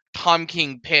that Tom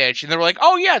King pitched, and they were like,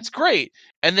 "Oh yeah, it's great,"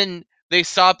 and then they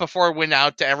saw it before it went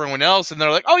out to everyone else, and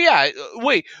they're like, "Oh yeah,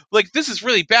 wait, like this is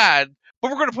really bad, but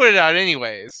we're going to put it out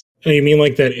anyways." Oh, you mean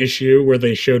like that issue where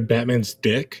they showed Batman's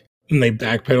dick and they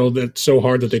backpedaled it so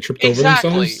hard that they tripped over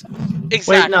themselves?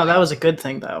 Exactly. Wait, no, that was a good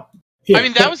thing though. Yeah, I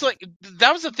mean, that was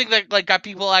the thing that like got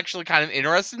people actually kind of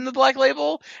interested in the Black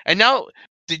Label. And now,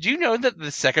 did you know that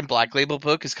the second Black Label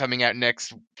book is coming out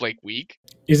next week?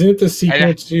 Isn't it the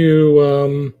sequel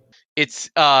to? It's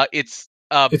the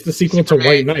sequel Superman, to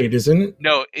White Knight, isn't it?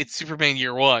 No, it's Superman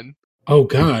Year One. Oh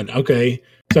God. Okay,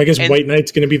 so I guess White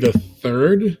Knight's going to be the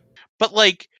third. But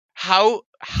like, how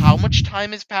much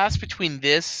time has passed between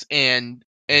this and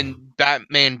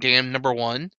Batman Damned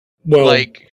 #1? Well,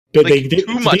 like, but they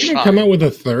didn't come out with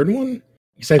a third one?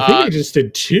 Because I think they just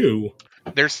did 2.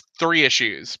 There's 3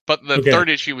 issues, but the third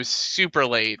issue was super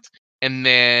late, and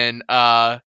then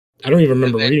I don't even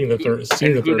remember reading the third.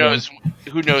 Seeing the third one.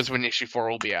 Who knows when issue 4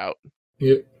 will be out?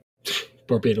 Yeah,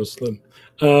 Barbados Slim.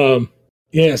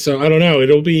 Yeah, so I don't know.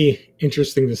 It'll be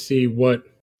interesting to see what.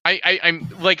 I'm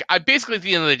like, basically at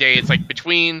the end of the day, it's like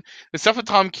between the stuff with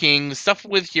Tom King, the stuff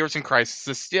with Heroes in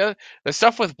Crisis, the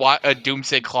stuff with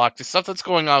Doomsday Clock, the stuff that's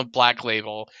going on with Black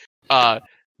Label,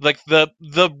 like the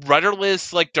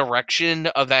rudderless like direction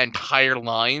of that entire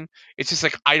line. It's just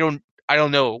like I don't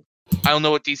know. I don't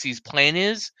know what DC's plan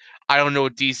is. I don't know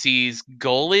what DC's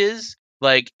goal is.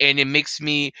 Like, and it makes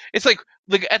me. It's like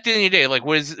at the end of the day, like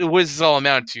what is this all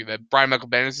amount to? That Brian Michael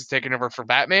Bendis is taking over for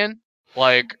Batman?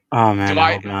 Like, oh man, do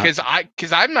I hope not.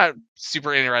 because I'm not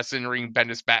super interested in reading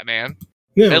Bendis Batman.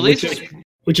 No, at least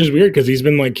which is weird because he's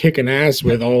been like kicking ass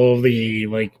with all of the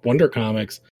like Wonder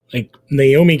comics. Like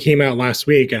Naomi came out last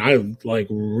week, and I like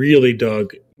really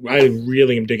dug. I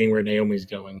really am digging where Naomi's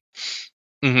going.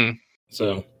 Mm-hmm.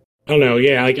 So I don't know.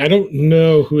 Yeah, like I don't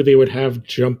know who they would have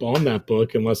jump on that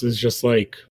book unless it's just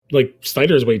like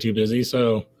Snyder's way too busy.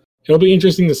 So it'll be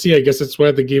interesting to see. I guess that's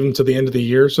why they gave him to the end of the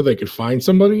year so they could find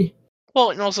somebody.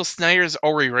 Well, and also Snyder's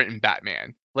already written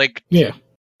Batman. Like, yeah,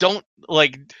 don't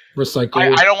like recycle.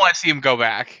 I don't want to see him go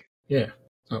back. Yeah,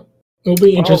 so it'll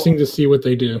be interesting to see what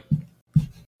they do,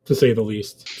 to say the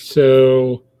least.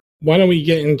 So why don't we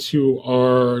get into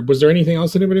our? Was there anything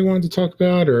else anybody wanted to talk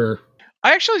about, or?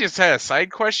 I actually just had a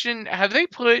side question. Have they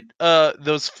put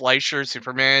those Fleischer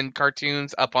Superman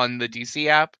cartoons up on the DC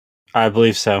app? I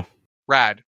believe so.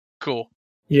 Rad. Cool.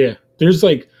 Yeah. There's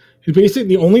like basically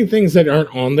the only things that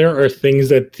aren't on there are things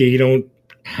that they don't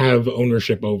have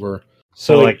ownership over.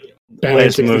 So like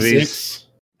Batman 66 movies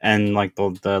and like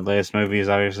the latest movies,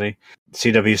 obviously.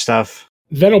 CW stuff.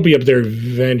 That'll be up there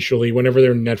eventually whenever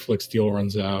their Netflix deal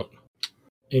runs out.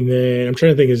 And then I'm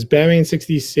trying to think, is Batman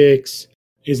 66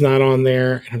 is not on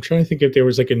there, and I'm trying to think if there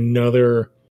was like another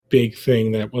big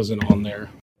thing that wasn't on there.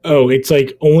 Oh, it's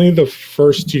like only the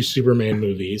first two Superman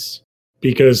movies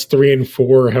because 3 and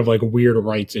 4 have like weird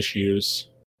rights issues.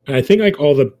 And I think like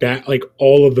all of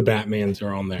the Batmans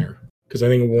are on there because I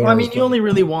think Warner. Well, I mean, you only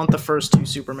really want the first two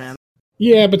Superman.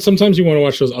 Yeah, but sometimes you want to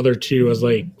watch those other two as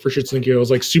like for shits and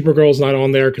giggles. Like Supergirl's not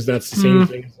on there because that's the same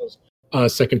thing as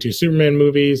those second two Superman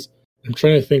movies. I'm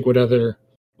trying to think what other.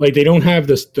 Like, they don't have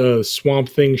the Swamp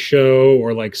Thing show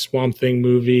or, like, Swamp Thing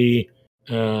movie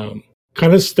kind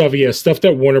of stuff. Yeah, stuff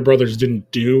that Warner Brothers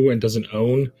didn't do and doesn't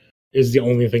own is the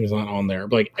only thing that's not on there.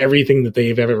 But, like, everything that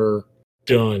they've ever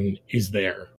done is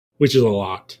there, which is a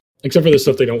lot. Except for the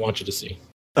stuff they don't want you to see.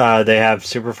 They have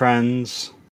Super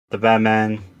Friends, The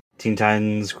Batman, Teen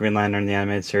Titans, Green Lantern, the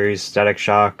animated series, Static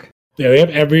Shock. Yeah, they have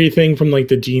everything from, like,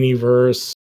 the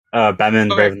Genie-verse. Batman,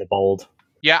 Brave and the Bold.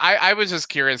 Yeah, I was just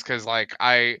curious because like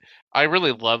I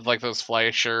really love like those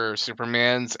Fleischer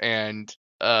Supermans, and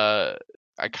I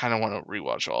kind of want to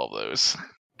rewatch all of those.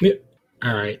 Yeah.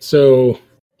 All right, so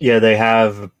yeah, they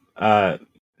have. How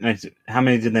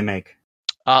many did they make?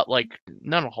 Like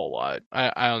not a whole lot.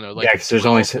 I don't know. Like, yeah,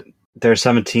 because there's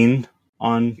 17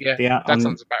 on. Yeah, that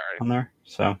sounds about right on there.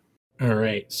 So all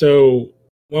right, so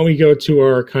when we go to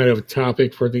our kind of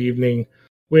topic for the evening,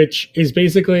 which is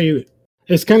basically.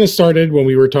 It's kind of started when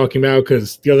we were talking about,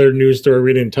 because the other news story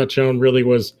we didn't touch on really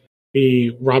was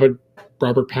the Robert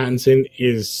Pattinson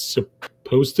is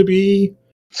supposed to be,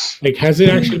 like, has it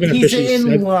actually been officially said? He's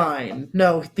in line.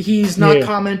 No, he's not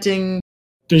commenting.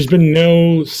 There's been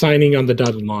no signing on the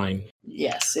dotted line.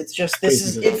 Yes, it's just,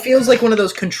 it feels like one of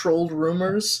those controlled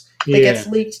rumors that gets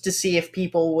leaked to see if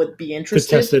people would be interested.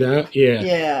 To test it out, yeah.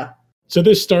 Yeah. So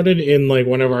this started in, like,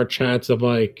 one of our chats of,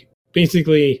 like,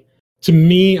 basically... To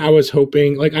me, I was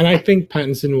hoping, like, and I think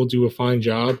Pattinson will do a fine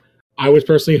job. I was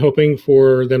personally hoping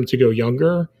for them to go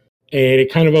younger, and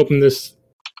it kind of opened this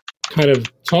kind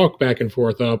of talk back and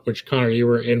forth up, which Connor, you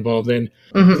were involved in.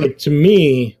 Mm-hmm. Like, to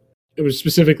me, it was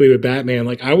specifically with Batman.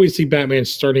 Like, I always see Batman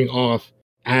starting off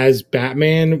as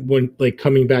Batman when, like,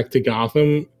 coming back to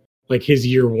Gotham, like his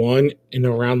year one, and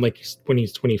around like when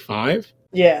he's 25.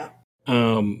 Yeah.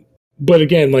 But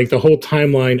again, like the whole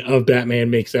timeline of Batman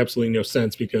makes absolutely no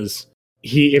sense because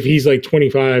if he's like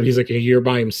 25, he's like a year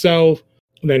by himself.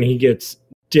 And then he gets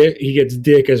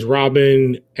Dick as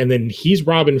Robin, and then he's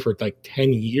Robin for like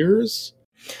 10 years.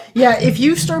 Yeah, if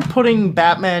you start putting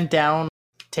Batman down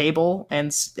table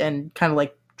and kind of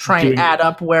like try and add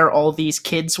up where all these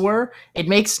kids were, it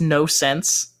makes no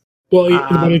sense. Well,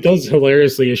 what it does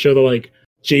hilariously is show that like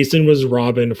Jason was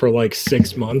Robin for like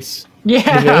 6 months.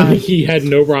 Yeah. And then he had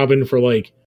no Robin for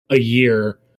like a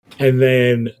year. And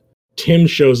then Tim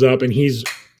shows up and he's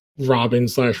Robin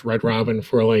 / Red Robin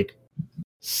for like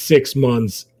 6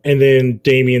 months. And then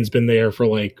Damian's been there for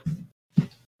like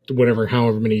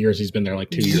however many years he's been there, like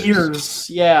 2 years.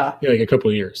 Yeah. Yeah, like a couple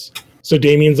of years. So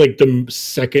Damian's like the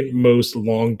second most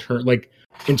long term, like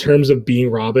in terms of being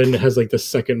Robin, has like the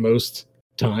second most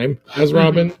time as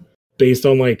Robin, based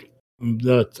on like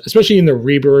especially in the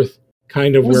Rebirth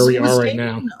kind of where we are right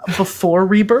now. Before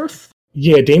Rebirth?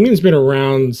 Yeah, Damien's been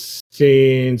around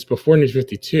since before New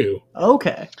 52.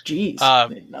 Okay, jeez.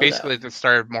 Basically at the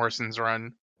start of Morrison's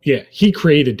run. Yeah, he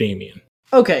created Damien.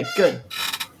 Okay, good.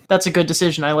 That's a good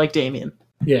decision. I like Damien.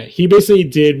 Yeah, he basically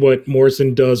did what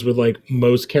Morrison does with like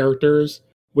most characters,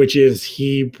 which is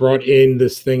he brought in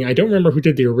this thing. I don't remember who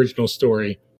did the original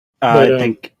story. But, I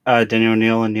think Daniel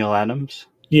O'Neill and Neil Adams.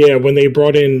 Yeah, when they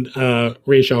brought in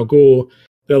Ra's al Ghul,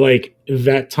 that like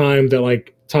that time that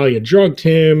like Talia drugged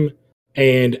him,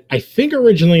 and I think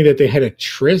originally that they had a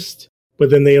tryst, but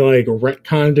then they like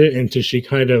retconned it into she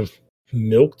kind of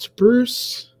milked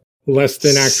Bruce less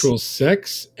than actual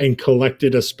sex and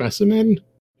collected a specimen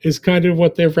is kind of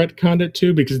what they've retconned it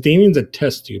to, because Damien's a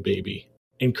test tube baby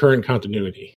in current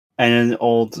continuity. And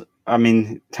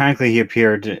technically he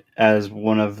appeared as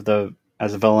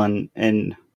as a villain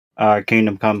in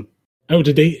Kingdom Come. Oh,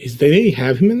 did they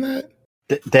have him in that?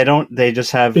 They don't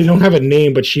have a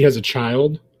name, but she has a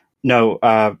child. No,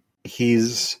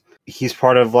 he's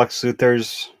part of Lex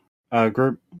Luthor's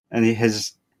group, and they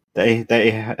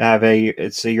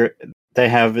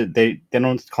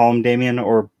don't call him Damien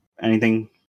or anything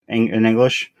in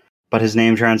English, but his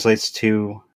name translates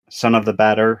to son of the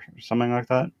batter or something like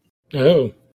that.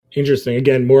 Oh, interesting.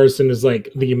 Again, Morrison is like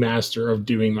the master of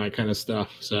doing that kind of stuff.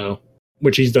 So,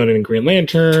 which he's done in Green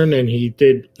Lantern, and he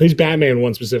did his Batman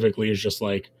one specifically is just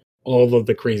like all of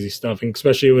the crazy stuff, and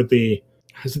especially with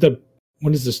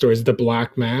what is the story? Is it the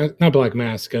Black Mask? Not Black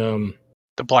Mask. The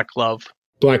Black Glove.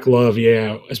 Black Glove,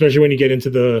 yeah. Especially when you get into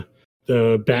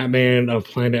the Batman of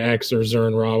Planet X or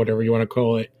Zern Ra, whatever you want to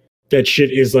call it. That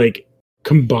shit is like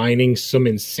combining some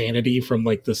insanity from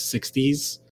like the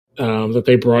 60s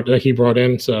that he brought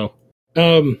in. So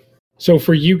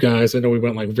for you guys, I know we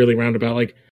went like really roundabout.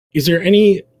 Like, is there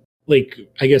any like,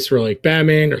 I guess for like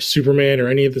Batman or Superman or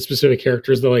any of the specific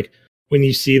characters that like when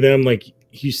you see them, like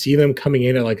you see them coming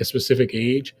in at like a specific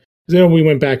age? Because I know we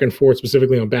went back and forth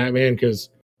specifically on Batman because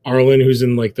Arlen, who's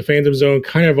in like the fandom zone,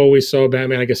 kind of always saw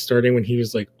Batman, I guess, starting when he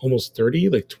was like almost 30,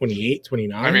 like 28,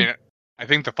 29. I mean, I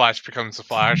think the Flash becomes the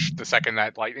Flash the second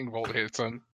that lightning bolt hits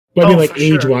him. But I mean, like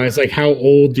age-wise, like how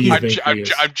old do you think he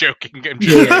is? I'm joking.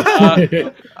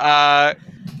 I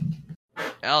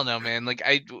don't know, man. Like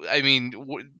I mean,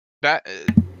 that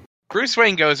Bruce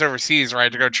Wayne goes overseas,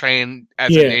 right, to go train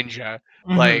as a ninja.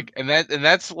 Mm-hmm. Like, and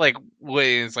that's like what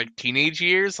is like teenage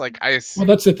years. Like well,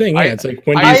 that's the thing. Yeah, it's like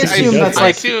when I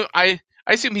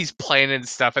assume he's planning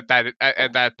stuff at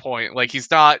that point. Like he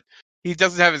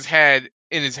doesn't have his head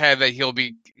in his head that he'll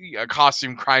be a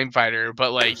costume crime fighter,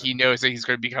 but like he knows that he's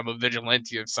going to become a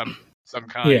vigilante of some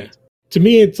kind. Yeah. To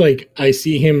me, it's like I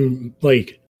see him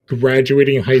like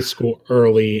graduating high school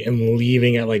early and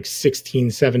leaving at like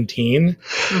 16, 17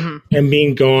 and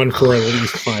being gone for at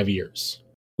least 5 years.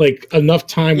 Like enough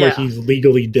time where he's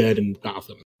legally dead in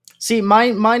Gotham. See,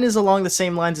 mine is along the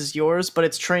same lines as yours, but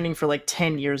it's training for like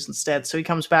 10 years instead. So he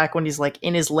comes back when he's like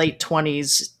in his late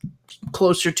 20s,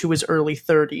 closer to his early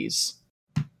 30s.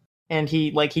 And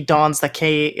he dons the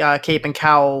cape and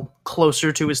cowl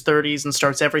closer to his 30s and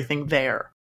starts everything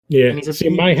there. Yeah, see,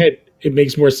 in my head, it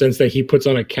makes more sense that he puts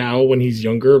on a cowl when he's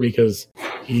younger because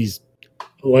he's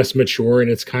less mature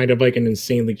and it's kind of like an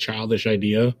insanely childish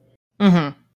idea.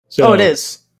 Mm-hmm. So, it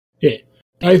is. Yeah.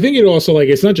 I think it also, like,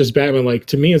 it's not just Batman. Like,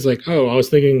 to me, it's like, I was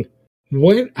thinking,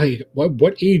 what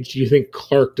age do you think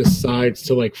Clark decides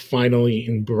to, like, finally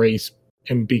embrace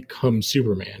and become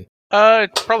Superman?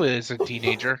 Probably as a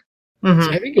teenager. Mm-hmm.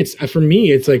 So I think for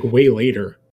me, it's like way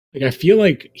later. Like, I feel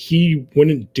like he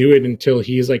wouldn't do it until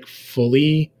he's like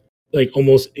fully, like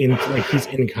almost in, like he's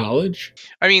in college.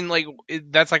 I mean, like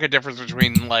that's like a difference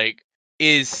between like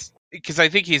because I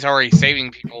think he's already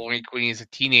saving people when he's a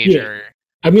teenager. Yeah.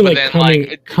 I mean,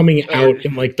 like coming out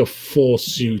in like the full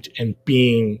suit and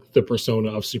being the persona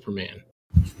of Superman.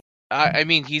 I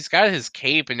mean, he's got his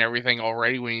cape and everything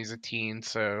already when he's a teen,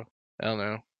 so I don't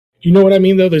know. You know what I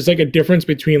mean, though? There's like a difference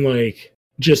between like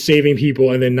just saving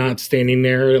people and then not standing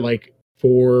there like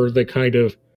for the kind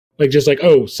of like just like,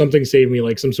 oh, something saved me,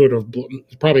 like some sort of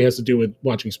probably has to do with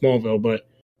watching Smallville, but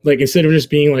like instead of just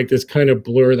being like this kind of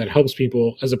blur that helps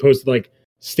people as opposed to like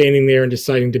standing there and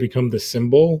deciding to become the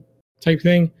symbol type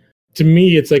thing. To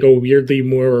me, it's like a weirdly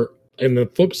more, and the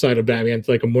flip side of Batman, it's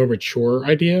like a more mature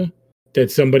idea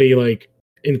that somebody like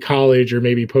in college or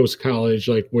maybe post-college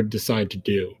like would decide to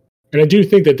do. And I do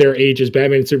think that their ages,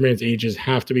 Batman and Superman's ages,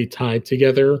 have to be tied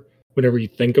together whenever you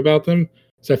think about them.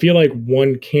 So I feel like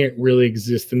one can't really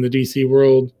exist in the DC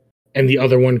world and the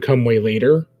other one come way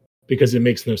later because it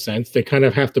makes no sense. They kind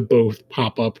of have to both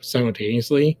pop up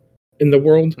simultaneously in the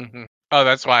world. Mm-hmm. Oh,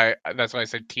 that's why I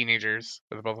said teenagers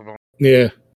for the both of them. Yeah.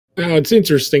 Oh, it's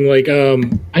interesting. Like,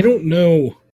 I don't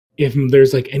know if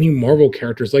there's like any Marvel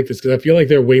characters like this, because I feel like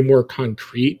they're way more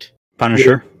concrete.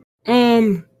 Punisher.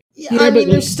 Yeah, I mean,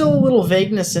 there's still a little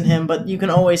vagueness in him, but you can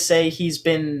always say he's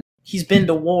been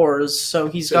to wars, so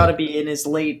he's got to be in his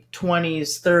late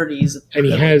 20s, 30s, and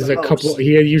he has a couple.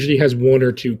 He usually has 1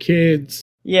 or 2 kids.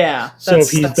 Yeah. So if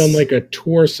he's done like a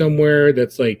tour somewhere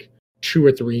that's like 2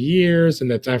 or 3 years, and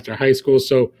that's after high school,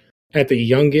 so at the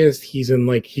youngest, he's in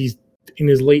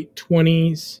his late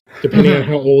 20s, depending on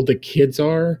how old the kids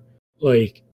are.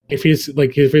 Like if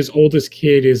his oldest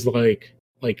kid is like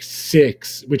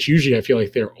 6, which usually I feel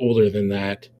like they're older than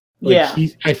that.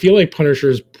 Like I feel like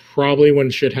Punisher's probably, when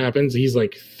shit happens, he's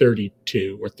like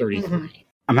 32 or 33. Mm-hmm.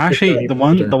 I'm actually the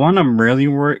one I'm really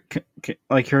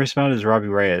curious about is Robbie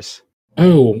Reyes.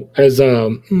 Oh, as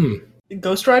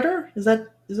Ghost Rider? Is that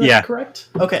correct?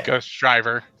 Okay. Ghost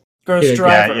Driver.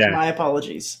 Driver. Yeah. My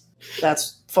apologies.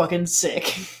 That's fucking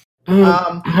sick.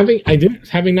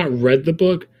 Having not read the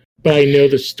book, but I know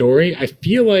the story, I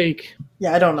feel like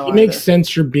I don't know. It makes sense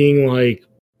for being like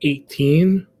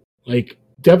 18, like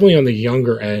definitely on the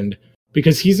younger end,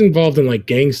 because he's involved in like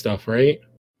gang stuff, right?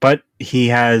 But he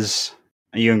has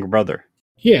a younger brother.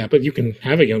 Yeah, but you can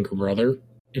have a younger brother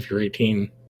if you're 18.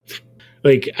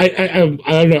 Like I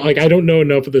don't know. Like I don't know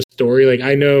enough of the story. Like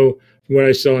I know what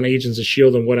I saw in Agents of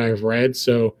S.H.I.E.L.D. and what I've read,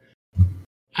 so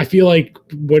I feel like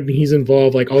when he's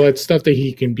involved, like all that stuff that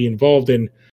he can be involved in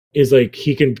is like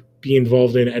he can be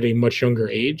involved in at a much younger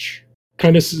age.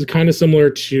 Kind of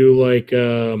similar to like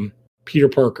Peter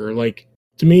Parker. Like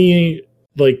to me,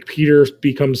 like Peter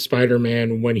becomes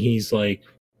Spider-Man when he's like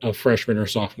a freshman or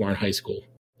sophomore in high school,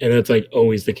 and that's like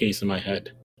always the case in my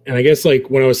head. And I guess like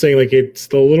when I was saying like it's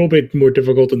a little bit more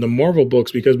difficult in the Marvel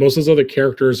books because most of those other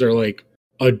characters are like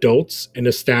adults and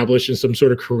established in some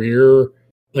sort of career,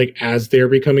 like as they're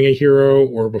becoming a hero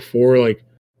or before. Like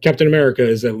Captain America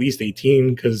is at least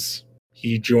 18 because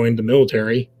he joined the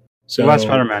military. So what about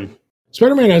Spider-Man?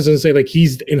 Spider-Man, I was going to say, like,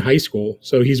 he's in high school,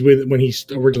 so he's when he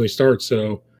originally starts,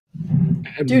 so...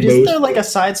 Dude, isn't there, like, a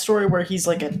side story where he's,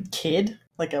 like, a kid?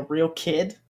 Like, a real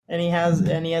kid? And he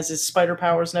has his spider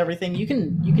powers and everything? You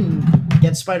can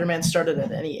get Spider-Man started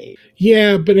at any age.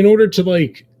 Yeah, but in order to,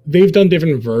 like... They've done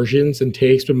different versions and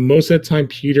takes, but most of the time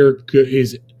Peter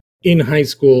is in high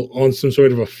school on some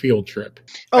sort of a field trip.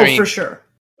 Oh, for sure.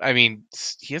 I mean,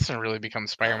 he doesn't really become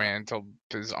Spider-Man until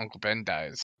his Uncle Ben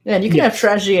dies. Yeah, and you can have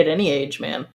tragedy at any age,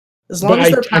 man. As long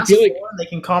as they're past 4 and they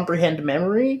can comprehend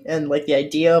memory and like the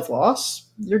idea of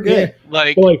loss, you're good.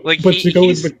 Yeah.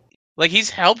 He's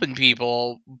helping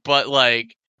people, but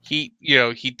like he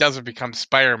doesn't become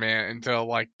Spider-Man until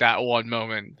like that one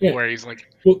moment where he's like.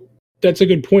 Well, that's a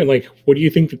good point. Like, what do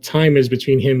you think the time is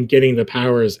between him getting the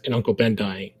powers and Uncle Ben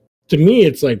dying? To me,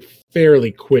 it's like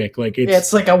fairly quick. Like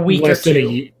it's like a week less or 2. Than a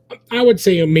year. I would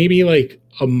say maybe like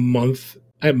a month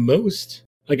at most.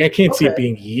 Like, I can't see it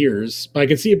being years, but I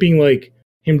can see it being, like,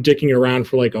 him dicking around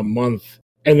for, like, a month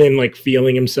and then, like,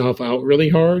 feeling himself out really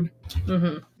hard.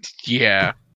 Mm-hmm.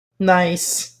 Yeah.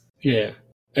 Nice. Yeah.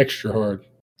 Extra hard.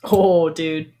 Oh,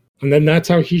 dude. And then that's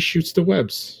how he shoots the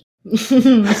webs. I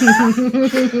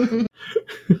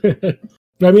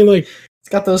mean, like... It's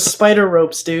got those spider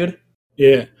ropes, dude.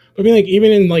 Yeah. I mean, like,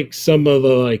 even in, like, some of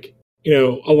the, like... You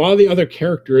know, a lot of the other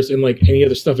characters and like any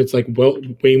other stuff, it's like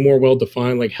way more well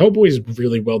defined. Like Hellboy is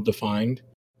really well defined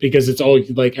because it's all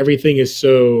like everything is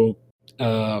so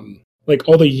like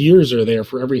all the years are there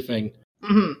for everything.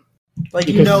 Mm-hmm. Like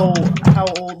you know how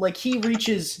old, like he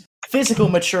reaches physical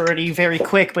maturity very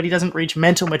quick, but he doesn't reach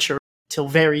mental maturity till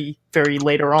very, very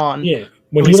later on. Yeah,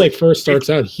 when he like first starts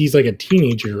out, he's like a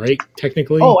teenager, right?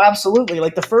 Technically. Oh, absolutely.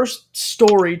 Like the first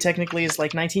story technically is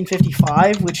like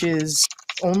 1955, which is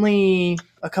only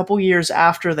a couple years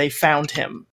after they found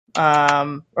him,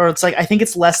 or it's like I think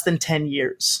it's less than 10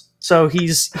 years. So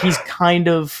he's kind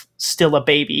of still a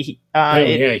baby.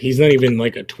 He's not even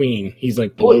like a tween. He's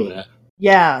like below that.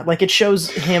 Yeah, like it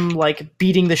shows him like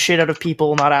beating the shit out of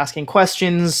people, not asking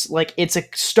questions. Like it's a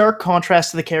stark contrast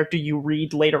to the character you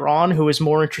read later on, who is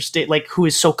more interested, like who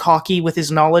is so cocky with his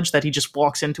knowledge that he just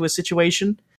walks into a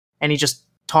situation and he just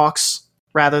talks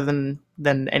rather than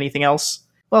anything else.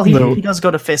 Well, he does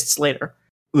go to fists later.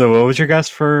 Lou, what was your guess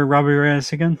for Robbie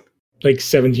Reyes again? Like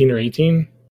 17 or 18.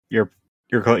 You're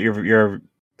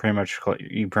pretty much got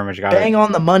Bang it.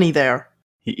 On the money there.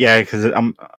 Yeah, because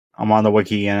I'm on the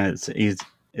wiki and he's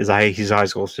a high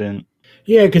school student.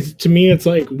 Yeah, because to me it's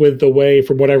like with the way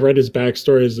from what I've read his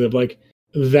backstory is of like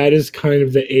that is kind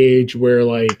of the age where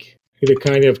like the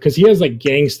kind of because he has like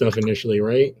gang stuff initially,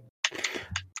 right?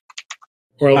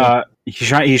 Or like, he's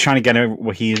trying to get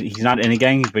he's not in a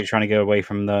gang, but he's trying to get away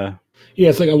from the. Yeah,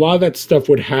 it's like a lot of that stuff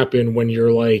would happen when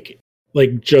you're like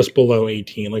like just below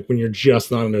 18, like when you're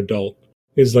just not an adult,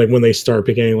 is like when they start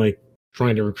beginning like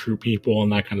trying to recruit people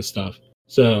and that kind of stuff.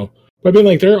 So, but I mean,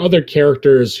 like there are other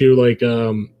characters who like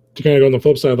to kind of go on the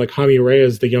flip side, like Jaime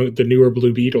Reyes, the newer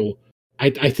Blue Beetle. I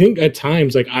think at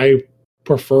times like I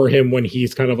prefer him when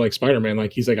he's kind of like Spider-Man,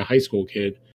 like he's like a high school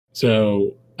kid.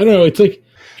 So I don't know. It's like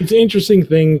it's an interesting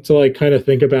thing to like kind of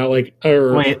think about. Like,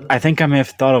 wait, I think I may have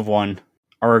thought of one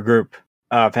or a group,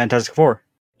 Fantastic Four.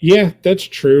 Yeah, that's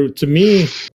true. To me,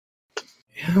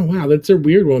 yeah, wow, that's a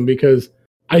weird one because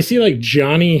I see like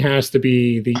Johnny has to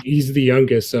be he's the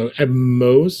youngest. So at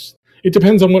most, it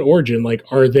depends on what origin. Like,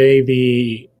 are they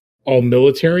the all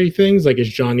military things? Like, is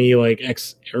Johnny like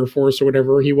ex Air Force or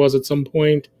whatever he was at some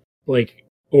point? Like,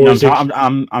 or No, is it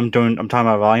I'm talking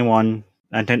about Volume 1,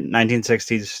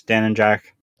 1960s, Dan and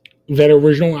Jack. that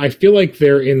original? I feel like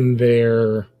they're in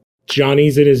their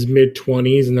Johnny's in his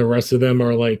mid-20s and the rest of them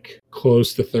are like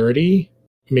close to 30.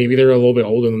 Maybe they're a little bit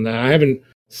older than that. I haven't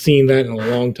seen that in a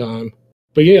long time.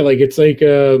 But yeah, like it's like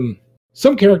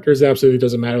some characters absolutely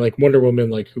doesn't matter. Like Wonder Woman,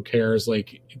 like who cares?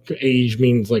 Like age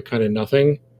means like kind of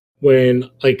nothing. When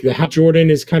like the Hal Jordan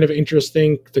is kind of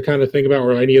interesting to kind of think about,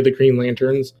 or any of the Green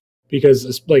Lanterns, because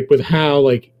it's like with Hal,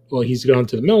 like well he's gone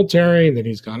to the military and then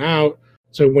he's gone out.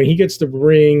 So when he gets to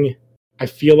bring, I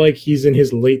feel like he's in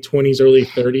his late 20s, early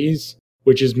 30s,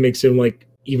 which just makes him like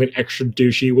even extra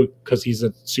douchey because he's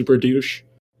a super douche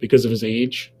because of his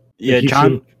age. Yeah,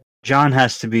 like John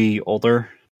has to be older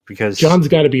because John's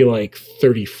got to be like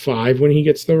 35 when he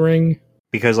gets the ring.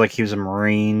 Because like he was a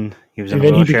Marine, he was in And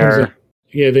a then wheelchair.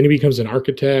 then he becomes an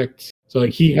architect. So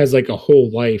like he has like a whole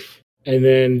life. And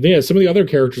then yeah, some of the other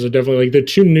characters are definitely like the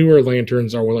two newer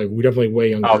Lanterns are like definitely way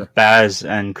younger. Oh, Baz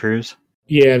and Cruz.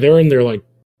 Yeah, they're in their like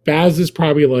Baz is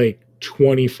probably like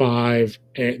 25,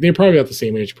 and they're probably about the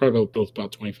same age, probably both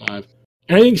about 25.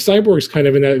 And I think Cyborg's kind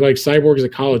of in that, like Cyborg's a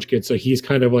college kid, so he's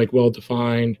kind of like well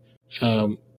defined.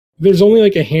 There's only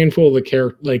like a handful of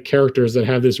the characters that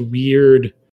have this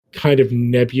weird kind of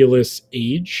nebulous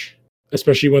age,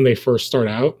 especially when they first start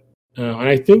out. And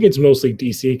I think it's mostly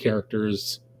DC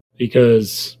characters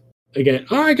because, again,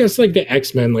 I guess like the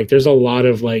X-Men, like there's a lot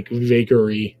of like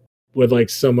vagary with like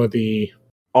some of the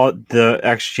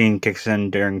X gene kicks in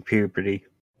during puberty.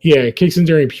 Yeah, it kicks in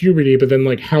during puberty, but then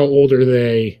like how old are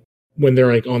they when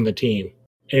they're like on the team?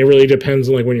 And it really depends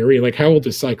on like when you're reading. Like how old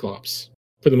is Cyclops?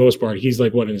 For the most part, he's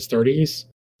like what, in his 30s?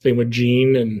 Same with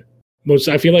Jean, and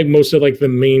I feel like most of like the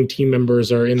main team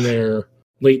members are in their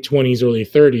late 20s, early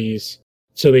 30s,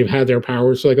 so they've had their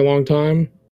powers for like a long time.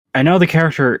 I know the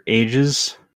character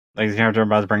ages, like the character I'm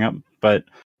about to bring up, but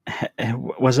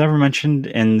was it ever mentioned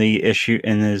in the issue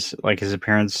in his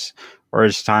appearance or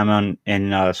his time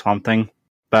in Swamp Thing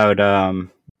about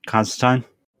Constantine?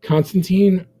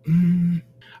 Constantine?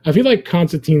 I feel like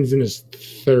Constantine's in his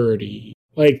 30s.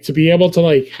 Like to be able to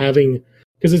like having,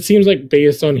 because it seems like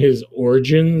based on his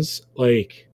origins,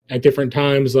 like at different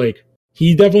times, like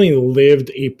he definitely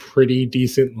lived a pretty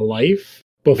decent life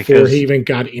before he even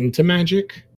got into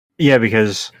magic. Yeah,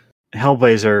 because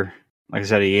Hellblazer, like I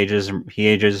said, he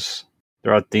ages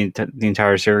throughout the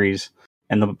entire series,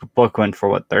 and the book went for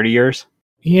what, 30 years?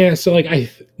 Yeah, so like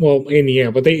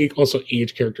but they also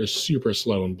age characters super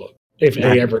slow in book if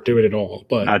they ever do it at all.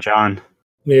 But not John.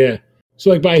 Yeah,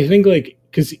 so like, but I think like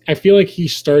because I feel like he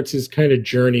starts his kind of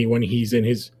journey when he's in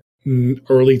his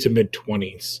early to mid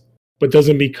 20s, but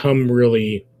doesn't become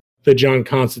really the John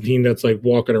Constantine that's like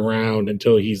walking around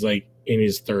until he's like in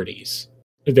his 30s.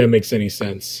 If that makes any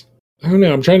sense. I don't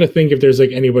know. I'm trying to think if there's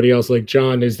like anybody else like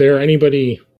John. Is there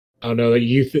anybody, I don't know, that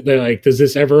you that like, does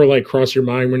this ever like cross your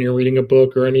mind when you're reading a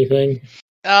book or anything?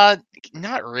 Not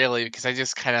really, because I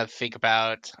just kind of think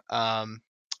about, I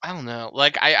don't know,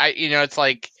 like I it's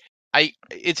like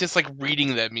it's just like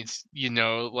reading them means,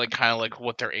 like kind of like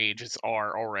what their ages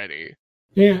are already.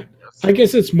 Yeah, I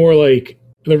guess it's more like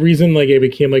the reason like it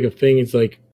became like a thing is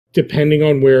like depending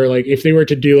on where, like if they were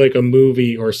to do like a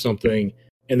movie or something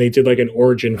and they did like an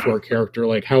origin for a character,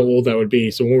 like how old that would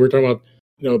be. So when we're talking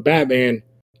about, Batman,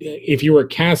 if you were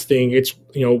casting, it's,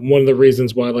 one of the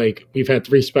reasons why like we've had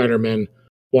 3 Spider-Men,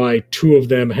 why 2 of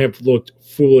them have looked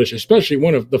foolish, especially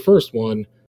the first one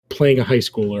playing a high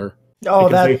schooler. Oh,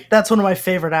 that's one of my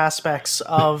favorite aspects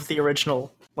of the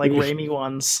original, like Raimi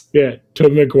ones. Yeah,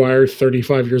 Tobey Maguire,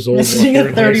 35 years old. Seeing a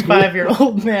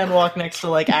 35-year-old man walk next to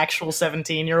like actual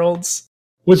 17-year-olds.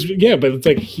 But it's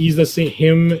like he's the same.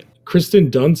 Him,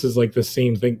 Kristen Dunst is like the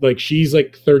same thing. Like she's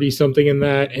like 30 something in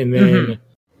that, and then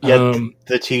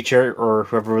the teacher or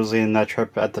whoever was leading that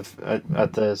trip at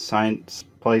the science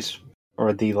place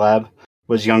or the lab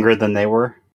was younger than they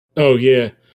were. Oh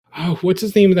yeah. what's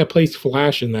his name that plays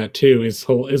Flash in that too is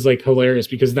like hilarious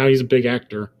because now he's a big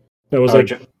actor. That was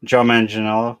Joe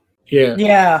Manganiello. Yeah.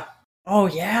 Yeah. Oh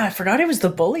yeah, I forgot he was the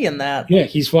bully in that. Yeah,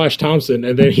 he's Flash Thompson,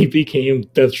 and then he became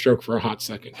Deathstroke for a hot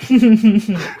second.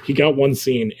 He got one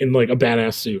scene in like a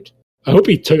badass suit. I hope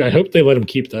they let him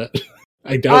keep that.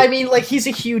 I mean, like, he's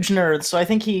a huge nerd, so I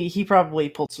think he probably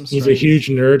pulled some strings. He's a huge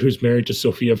nerd who's married to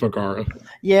Sofia Vergara.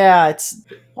 Yeah,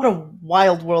 what a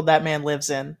wild world that man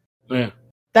lives in. Yeah.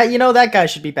 That guy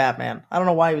should be Batman. I don't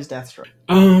know why he was Deathstroke.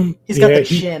 He's got the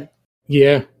chin.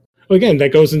 Yeah. Again,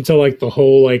 that goes into like the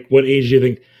whole like what age do you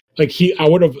think? Like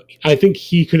I think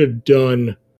he could have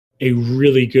done a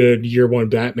really good year one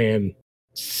Batman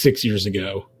 6 years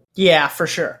ago. Yeah, for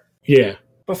sure. Yeah.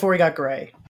 Before he got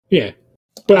gray. Yeah.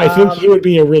 But I think he would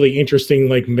be a really interesting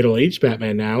like middle-aged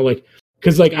Batman now. Like,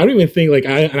 because like I don't even think like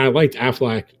I liked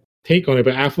Affleck take on it,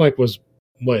 but Affleck was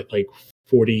what, like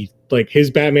 40, like his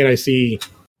Batman I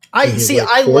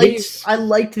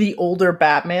liked the older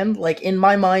Batman. Like in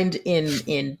my mind,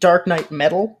 in Dark Knight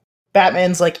Metal,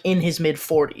 Batman's like in his mid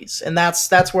 40s, and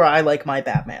that's where I like my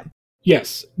Batman.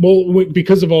 Yes, well,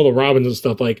 because of all the Robins and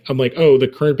stuff, like I'm like, oh, the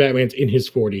current Batman's in his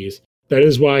 40s. That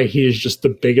is why he is just the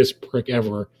biggest prick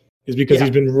ever. Is because he's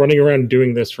been running around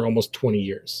doing this for almost 20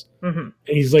 years. Mm-hmm. And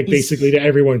he's like basically to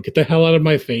everyone, get the hell out of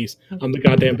my face. I'm the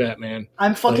goddamn Batman.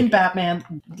 I'm fucking Batman.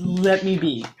 Let me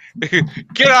be.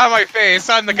 Get out of my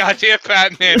face. I'm the goddamn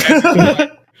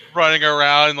Batman. Running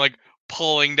around, like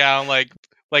pulling down like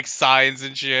signs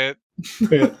and shit.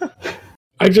 Yeah.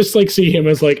 I just like see him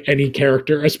as like any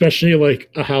character, especially like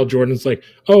Hal Jordan's like,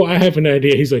 oh, I have an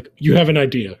idea. He's like, you have an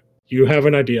idea. You have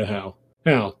an idea, Hal.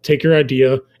 Hal, take your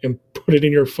idea and put it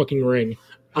in your fucking ring.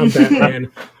 I'm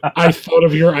Batman. I thought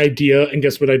of your idea, and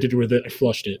guess what I did with it? I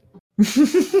flushed it.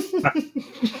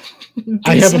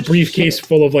 I have a briefcase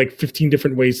full of like 15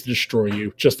 different ways to destroy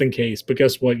you, just in case. But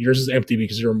guess what? Yours is empty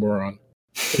because you're a moron.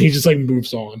 And he just like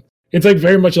moves on. It's like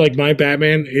very much like my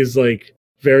Batman is like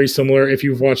very similar if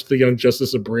you've watched the Young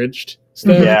Justice Abridged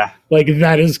stuff. Yeah. Like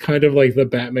that is kind of like the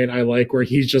Batman I like, where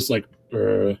he's just like,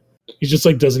 he just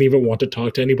like doesn't even want to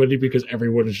talk to anybody because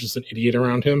everyone is just an idiot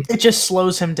around him. It just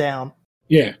slows him down.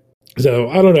 Yeah. So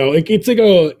I don't know. It's like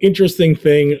a interesting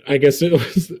thing. I guess it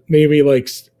was maybe like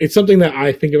it's something that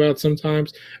I think about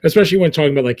sometimes, especially when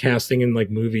talking about like casting in like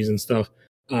movies and stuff.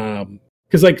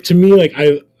 Because like to me, like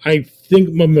I think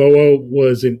Momoa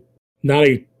was not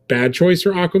a bad choice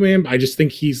for Aquaman. I just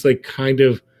think he's like kind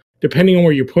of, depending on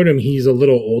where you put him, he's a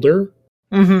little older.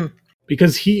 Mm-hmm.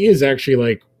 Because he is actually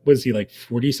like, was he like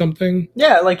 40 something?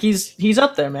 Yeah, like he's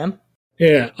up there, man.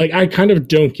 Yeah, like I kind of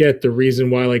don't get the reason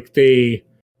why like they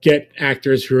get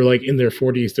actors who are like in their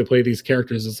 40s to play these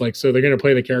characters. It's like, so they're going to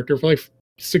play the character for like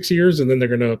 6 years and then they're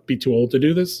going to be too old to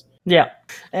do this? Yeah.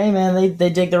 Hey man, they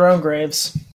dig their own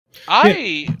graves.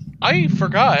 I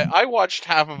forgot. I watched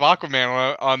half of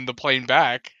Aquaman on the plane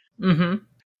back. Mm-hmm.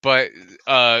 But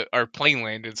our plane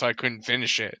landed, so I couldn't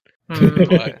finish it.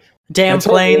 But damn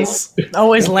planes.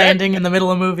 Always landing in the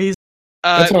middle of movies.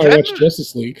 That's how I watched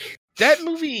Justice League. That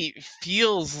movie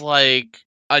feels like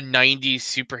a 90s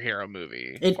superhero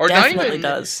movie. It definitely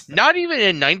does. Not even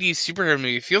a 90s superhero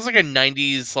movie. It feels like a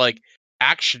 90s like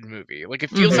action movie. Like it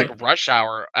feels like Rush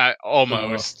Hour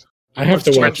almost. I have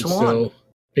to watch it still.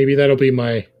 Maybe that'll be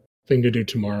my thing to do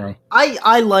tomorrow.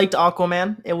 I liked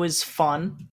Aquaman. It was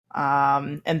fun.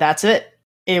 And that's it.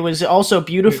 It was also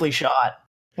beautifully shot.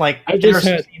 Like I just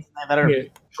had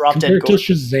drop dead compared to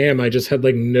Shazam, I just had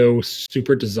like no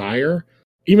super desire.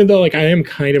 Even though like I am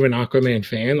kind of an Aquaman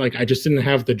fan, like I just didn't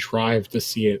have the drive to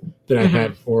see it that I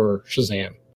had for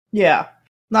Shazam. Yeah.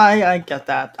 No, I get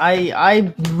that.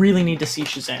 I really need to see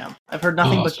Shazam. I've heard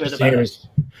nothing but good about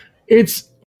it.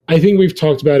 I think we've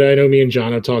talked about it. I know me and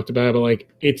John have talked about it, but like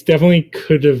it's definitely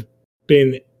could have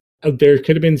been there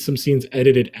could have been some scenes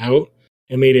edited out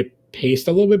and made it paced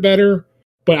a little bit better.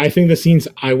 But I think the scenes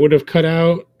I would have cut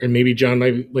out, or maybe John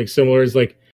might be like similar, is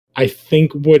like I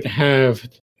think would have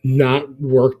not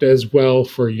worked as well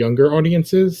for younger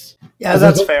audiences. Yeah,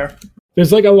 that's fair.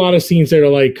 There's like a lot of scenes that are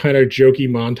like kind of jokey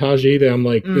montagey that I'm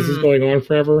like, this is going on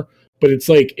forever. But it's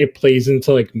like it plays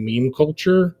into like meme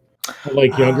culture,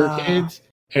 like younger kids.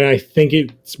 And I think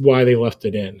it's why they left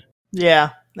it in. Yeah,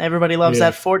 everybody loves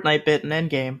that Fortnite bit in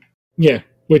Endgame. Yeah,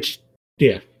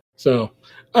 so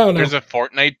I don't know. There's a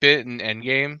Fortnite bit in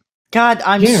Endgame. God,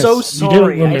 I'm so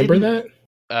sorry. You didn't remember that?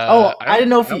 I didn't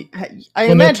know if you. I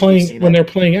imagine when they're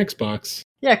playing Xbox.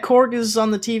 Yeah, Korg is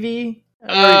on the TV.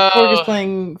 Korg is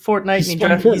playing Fortnite,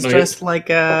 and he's dressed like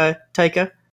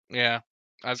Taika. Yeah,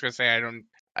 I was gonna say I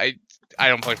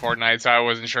don't play Fortnite, so I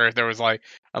wasn't sure if there was like,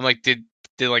 I'm like, did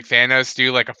did like Thanos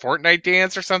do like a Fortnite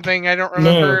dance or something? I don't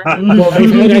remember. No. Well,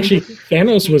 they've had actually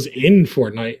Thanos was in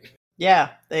Fortnite. Yeah,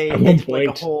 they At one did like a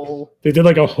point. whole. They did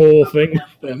like a whole thing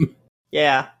with them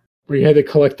Yeah, where you had to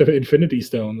collect the Infinity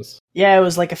Stones. yeah, it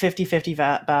was like a 50-50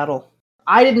 battle.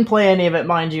 I didn't play any of it,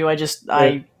 mind you.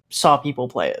 I saw people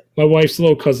play it. My wife's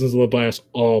little cousins, little blast,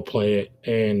 all play it,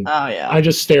 and Oh yeah, I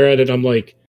just stare at it. I'm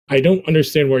like, I don't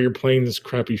understand why you're playing this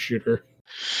crappy shooter.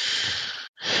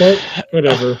 But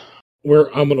whatever.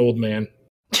 I'm an old man.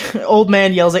 Old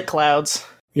man yells at clouds.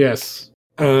 Yes.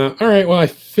 All right. Well, I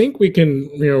think we can,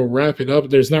 wrap it up.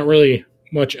 There's not really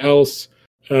much else.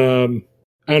 I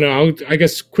don't know. I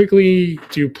guess quickly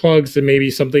do plugs and maybe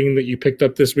something that you picked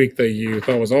up this week that you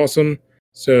thought was awesome.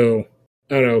 So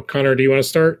I don't know. Connor, do you want to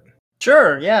start?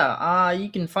 Sure. Yeah.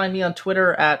 You can find me on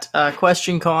Twitter at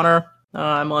Question Connor.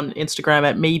 I'm on Instagram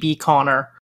at Maybe Connor.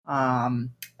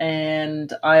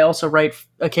 And I also write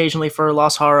occasionally for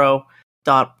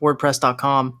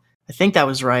lostharo.wordpress.com. I think that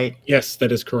was right. Yes,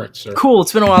 that is correct, sir. Cool.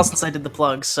 It's been a while since I did the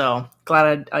plugs, so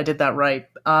glad I did that right.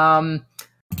 I'll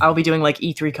be doing like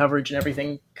E3 coverage and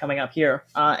everything coming up here.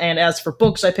 And as for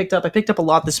books I picked up a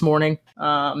lot this morning.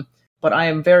 But I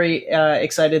am very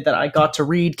excited that I got to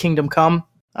read Kingdom Come.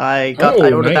 I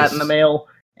ordered that in the mail,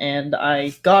 and I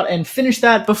got and finished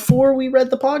that before we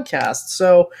read the podcast.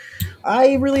 So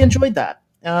I really enjoyed that.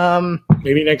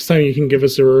 Maybe next time you can give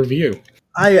us a review.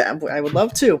 I would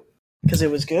love to, because it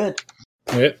was good.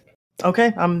 Yeah.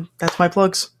 Okay, that's my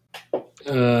plugs.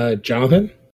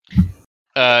 Jonathan?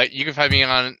 You can find me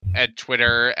at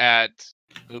Twitter at.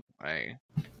 I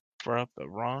brought up the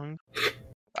wrong.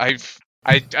 I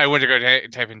went to go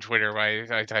type in Twitter,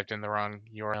 but I typed in the wrong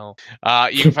URL.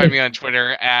 You can find me on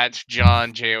Twitter at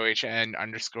John JOHN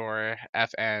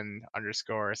 _FN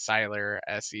 _Seiler SEILER.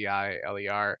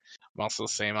 I'm also the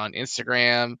same on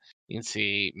Instagram. You can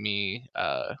see me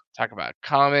talk about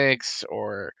comics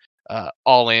or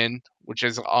All In, which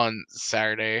is on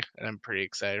Saturday, and I'm pretty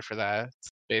excited for that. It's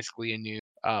basically a new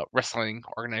wrestling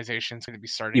organization. It's going to be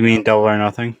starting. You mean Double or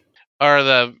Nothing? Or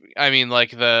like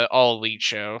the All Elite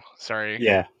show. Sorry.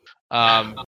 Yeah.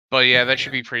 But yeah, that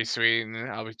should be pretty sweet, and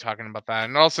I'll be talking about that.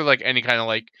 And also, like, any kind of,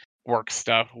 like, work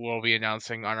stuff we'll be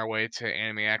announcing on our way to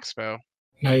Anime Expo.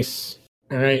 Nice.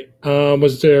 All right.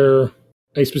 Was there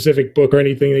a specific book or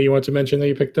anything that you want to mention that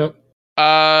you picked up?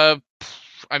 I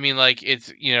mean, like,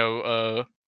 it's, I'm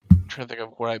trying to think of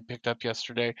what I picked up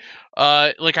yesterday.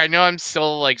 Like, I know I'm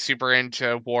still, like, super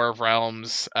into War of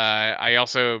Realms. I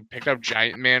also picked up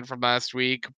Giant Man from last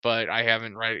week, but I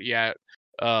haven't read it yet.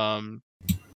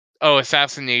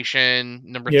 Assassination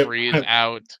 #3 is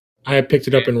out. I picked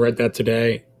it up and read that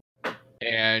today.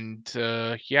 And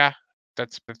yeah,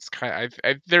 that's kind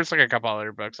of. There's like a couple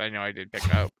other books I know I did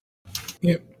pick up.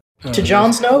 Yep. To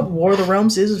John's note, War of the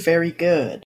Realms is very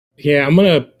good. Yeah, I'm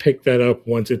gonna pick that up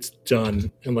once it's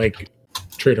done and like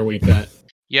Trader Week that.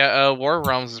 Yeah, War of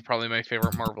Realms is probably my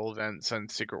favorite Marvel event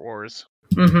since Secret Wars.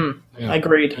 Mm-hmm. Yeah.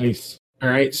 Agreed. Nice. All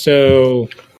right, so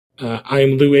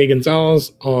I'm Lou A.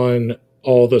 Gonzalez on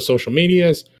all the social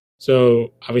medias.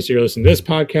 So obviously you're listening to this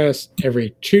podcast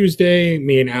every Tuesday.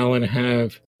 Me and Alan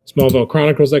have Smallville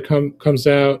Chronicles that comes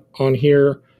out on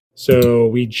here. So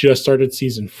we just started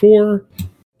season 4,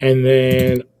 and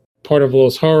then part of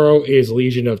Los Horror is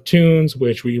Legion of Tunes,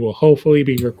 which we will hopefully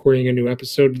be recording a new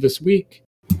episode this week,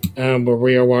 where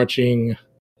we are watching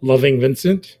Loving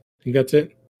Vincent. I think that's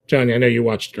it. Johnny, I know you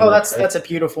watched it. Oh, that's a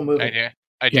beautiful movie.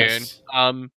 I did.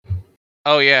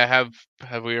 Oh yeah, have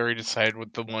we already decided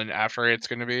what the one after it's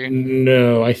going to be?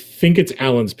 No, I think it's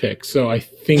Alan's pick, so I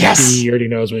think he already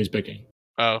knows what he's picking.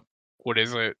 Oh, what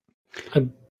is it?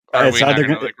 It's either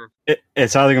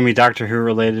going to be Doctor Who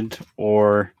related,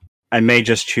 or I may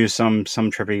just choose some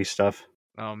trippy stuff.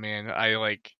 Oh man,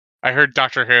 I heard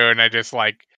Doctor Who and I just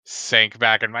like sank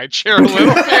back in my chair a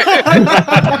little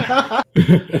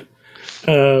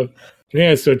bit.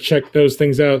 Yeah, so check those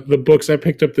things out. The books I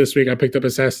picked up this week, I picked up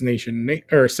Assassination. I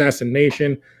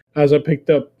also picked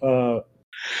up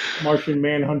Martian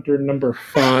Manhunter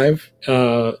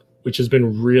 #5, which has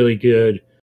been really good.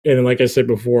 And then, like I said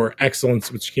before,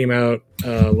 Excellence, which came out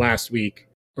last week,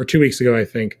 or 2 weeks ago, I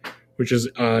think, which is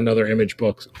another Image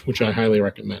book, which I highly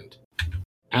recommend.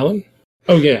 Alan?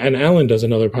 Oh, yeah, and Alan does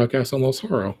another podcast on Los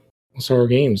Horror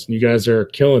Games. And you guys are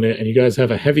killing it, and you guys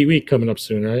have a heavy week coming up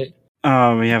soon, right?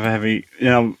 We have a heavy,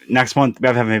 next month, we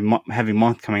have a heavy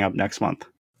month coming up next month.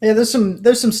 Yeah, there's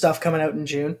some stuff coming out in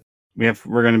June.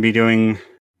 We're going to be doing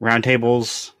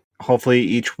roundtables, hopefully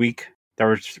each week that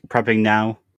we're prepping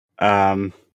now.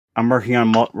 I'm working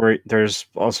on, there's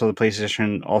also the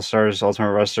PlayStation All-Stars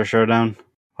Ultimate Wrestler Showdown.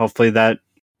 Hopefully an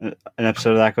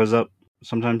episode of that goes up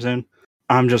sometime soon.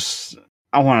 I'm just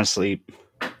I want to sleep.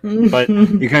 But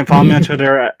you can follow me on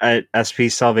Twitter at SP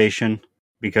Salvation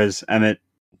because Emmett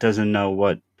doesn't know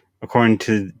what,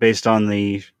 based on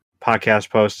the podcast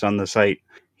post on the site,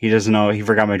 he doesn't know. He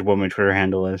forgot what my Twitter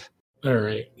handle is. All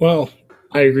right. Well,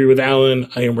 I agree with Alan.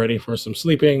 I am ready for some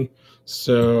sleeping.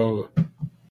 So,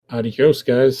 adios,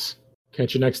 guys.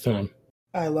 Catch you next time.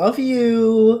 I love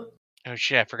you. Oh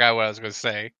shit! I forgot what I was going to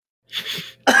say.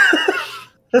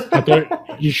 I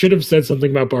thought you should have said something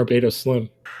about Barbados Slim.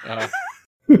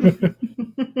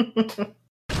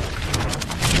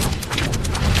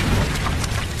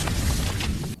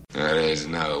 There is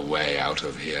no way out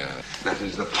of here. That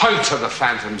is the point of the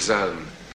Phantom Zone.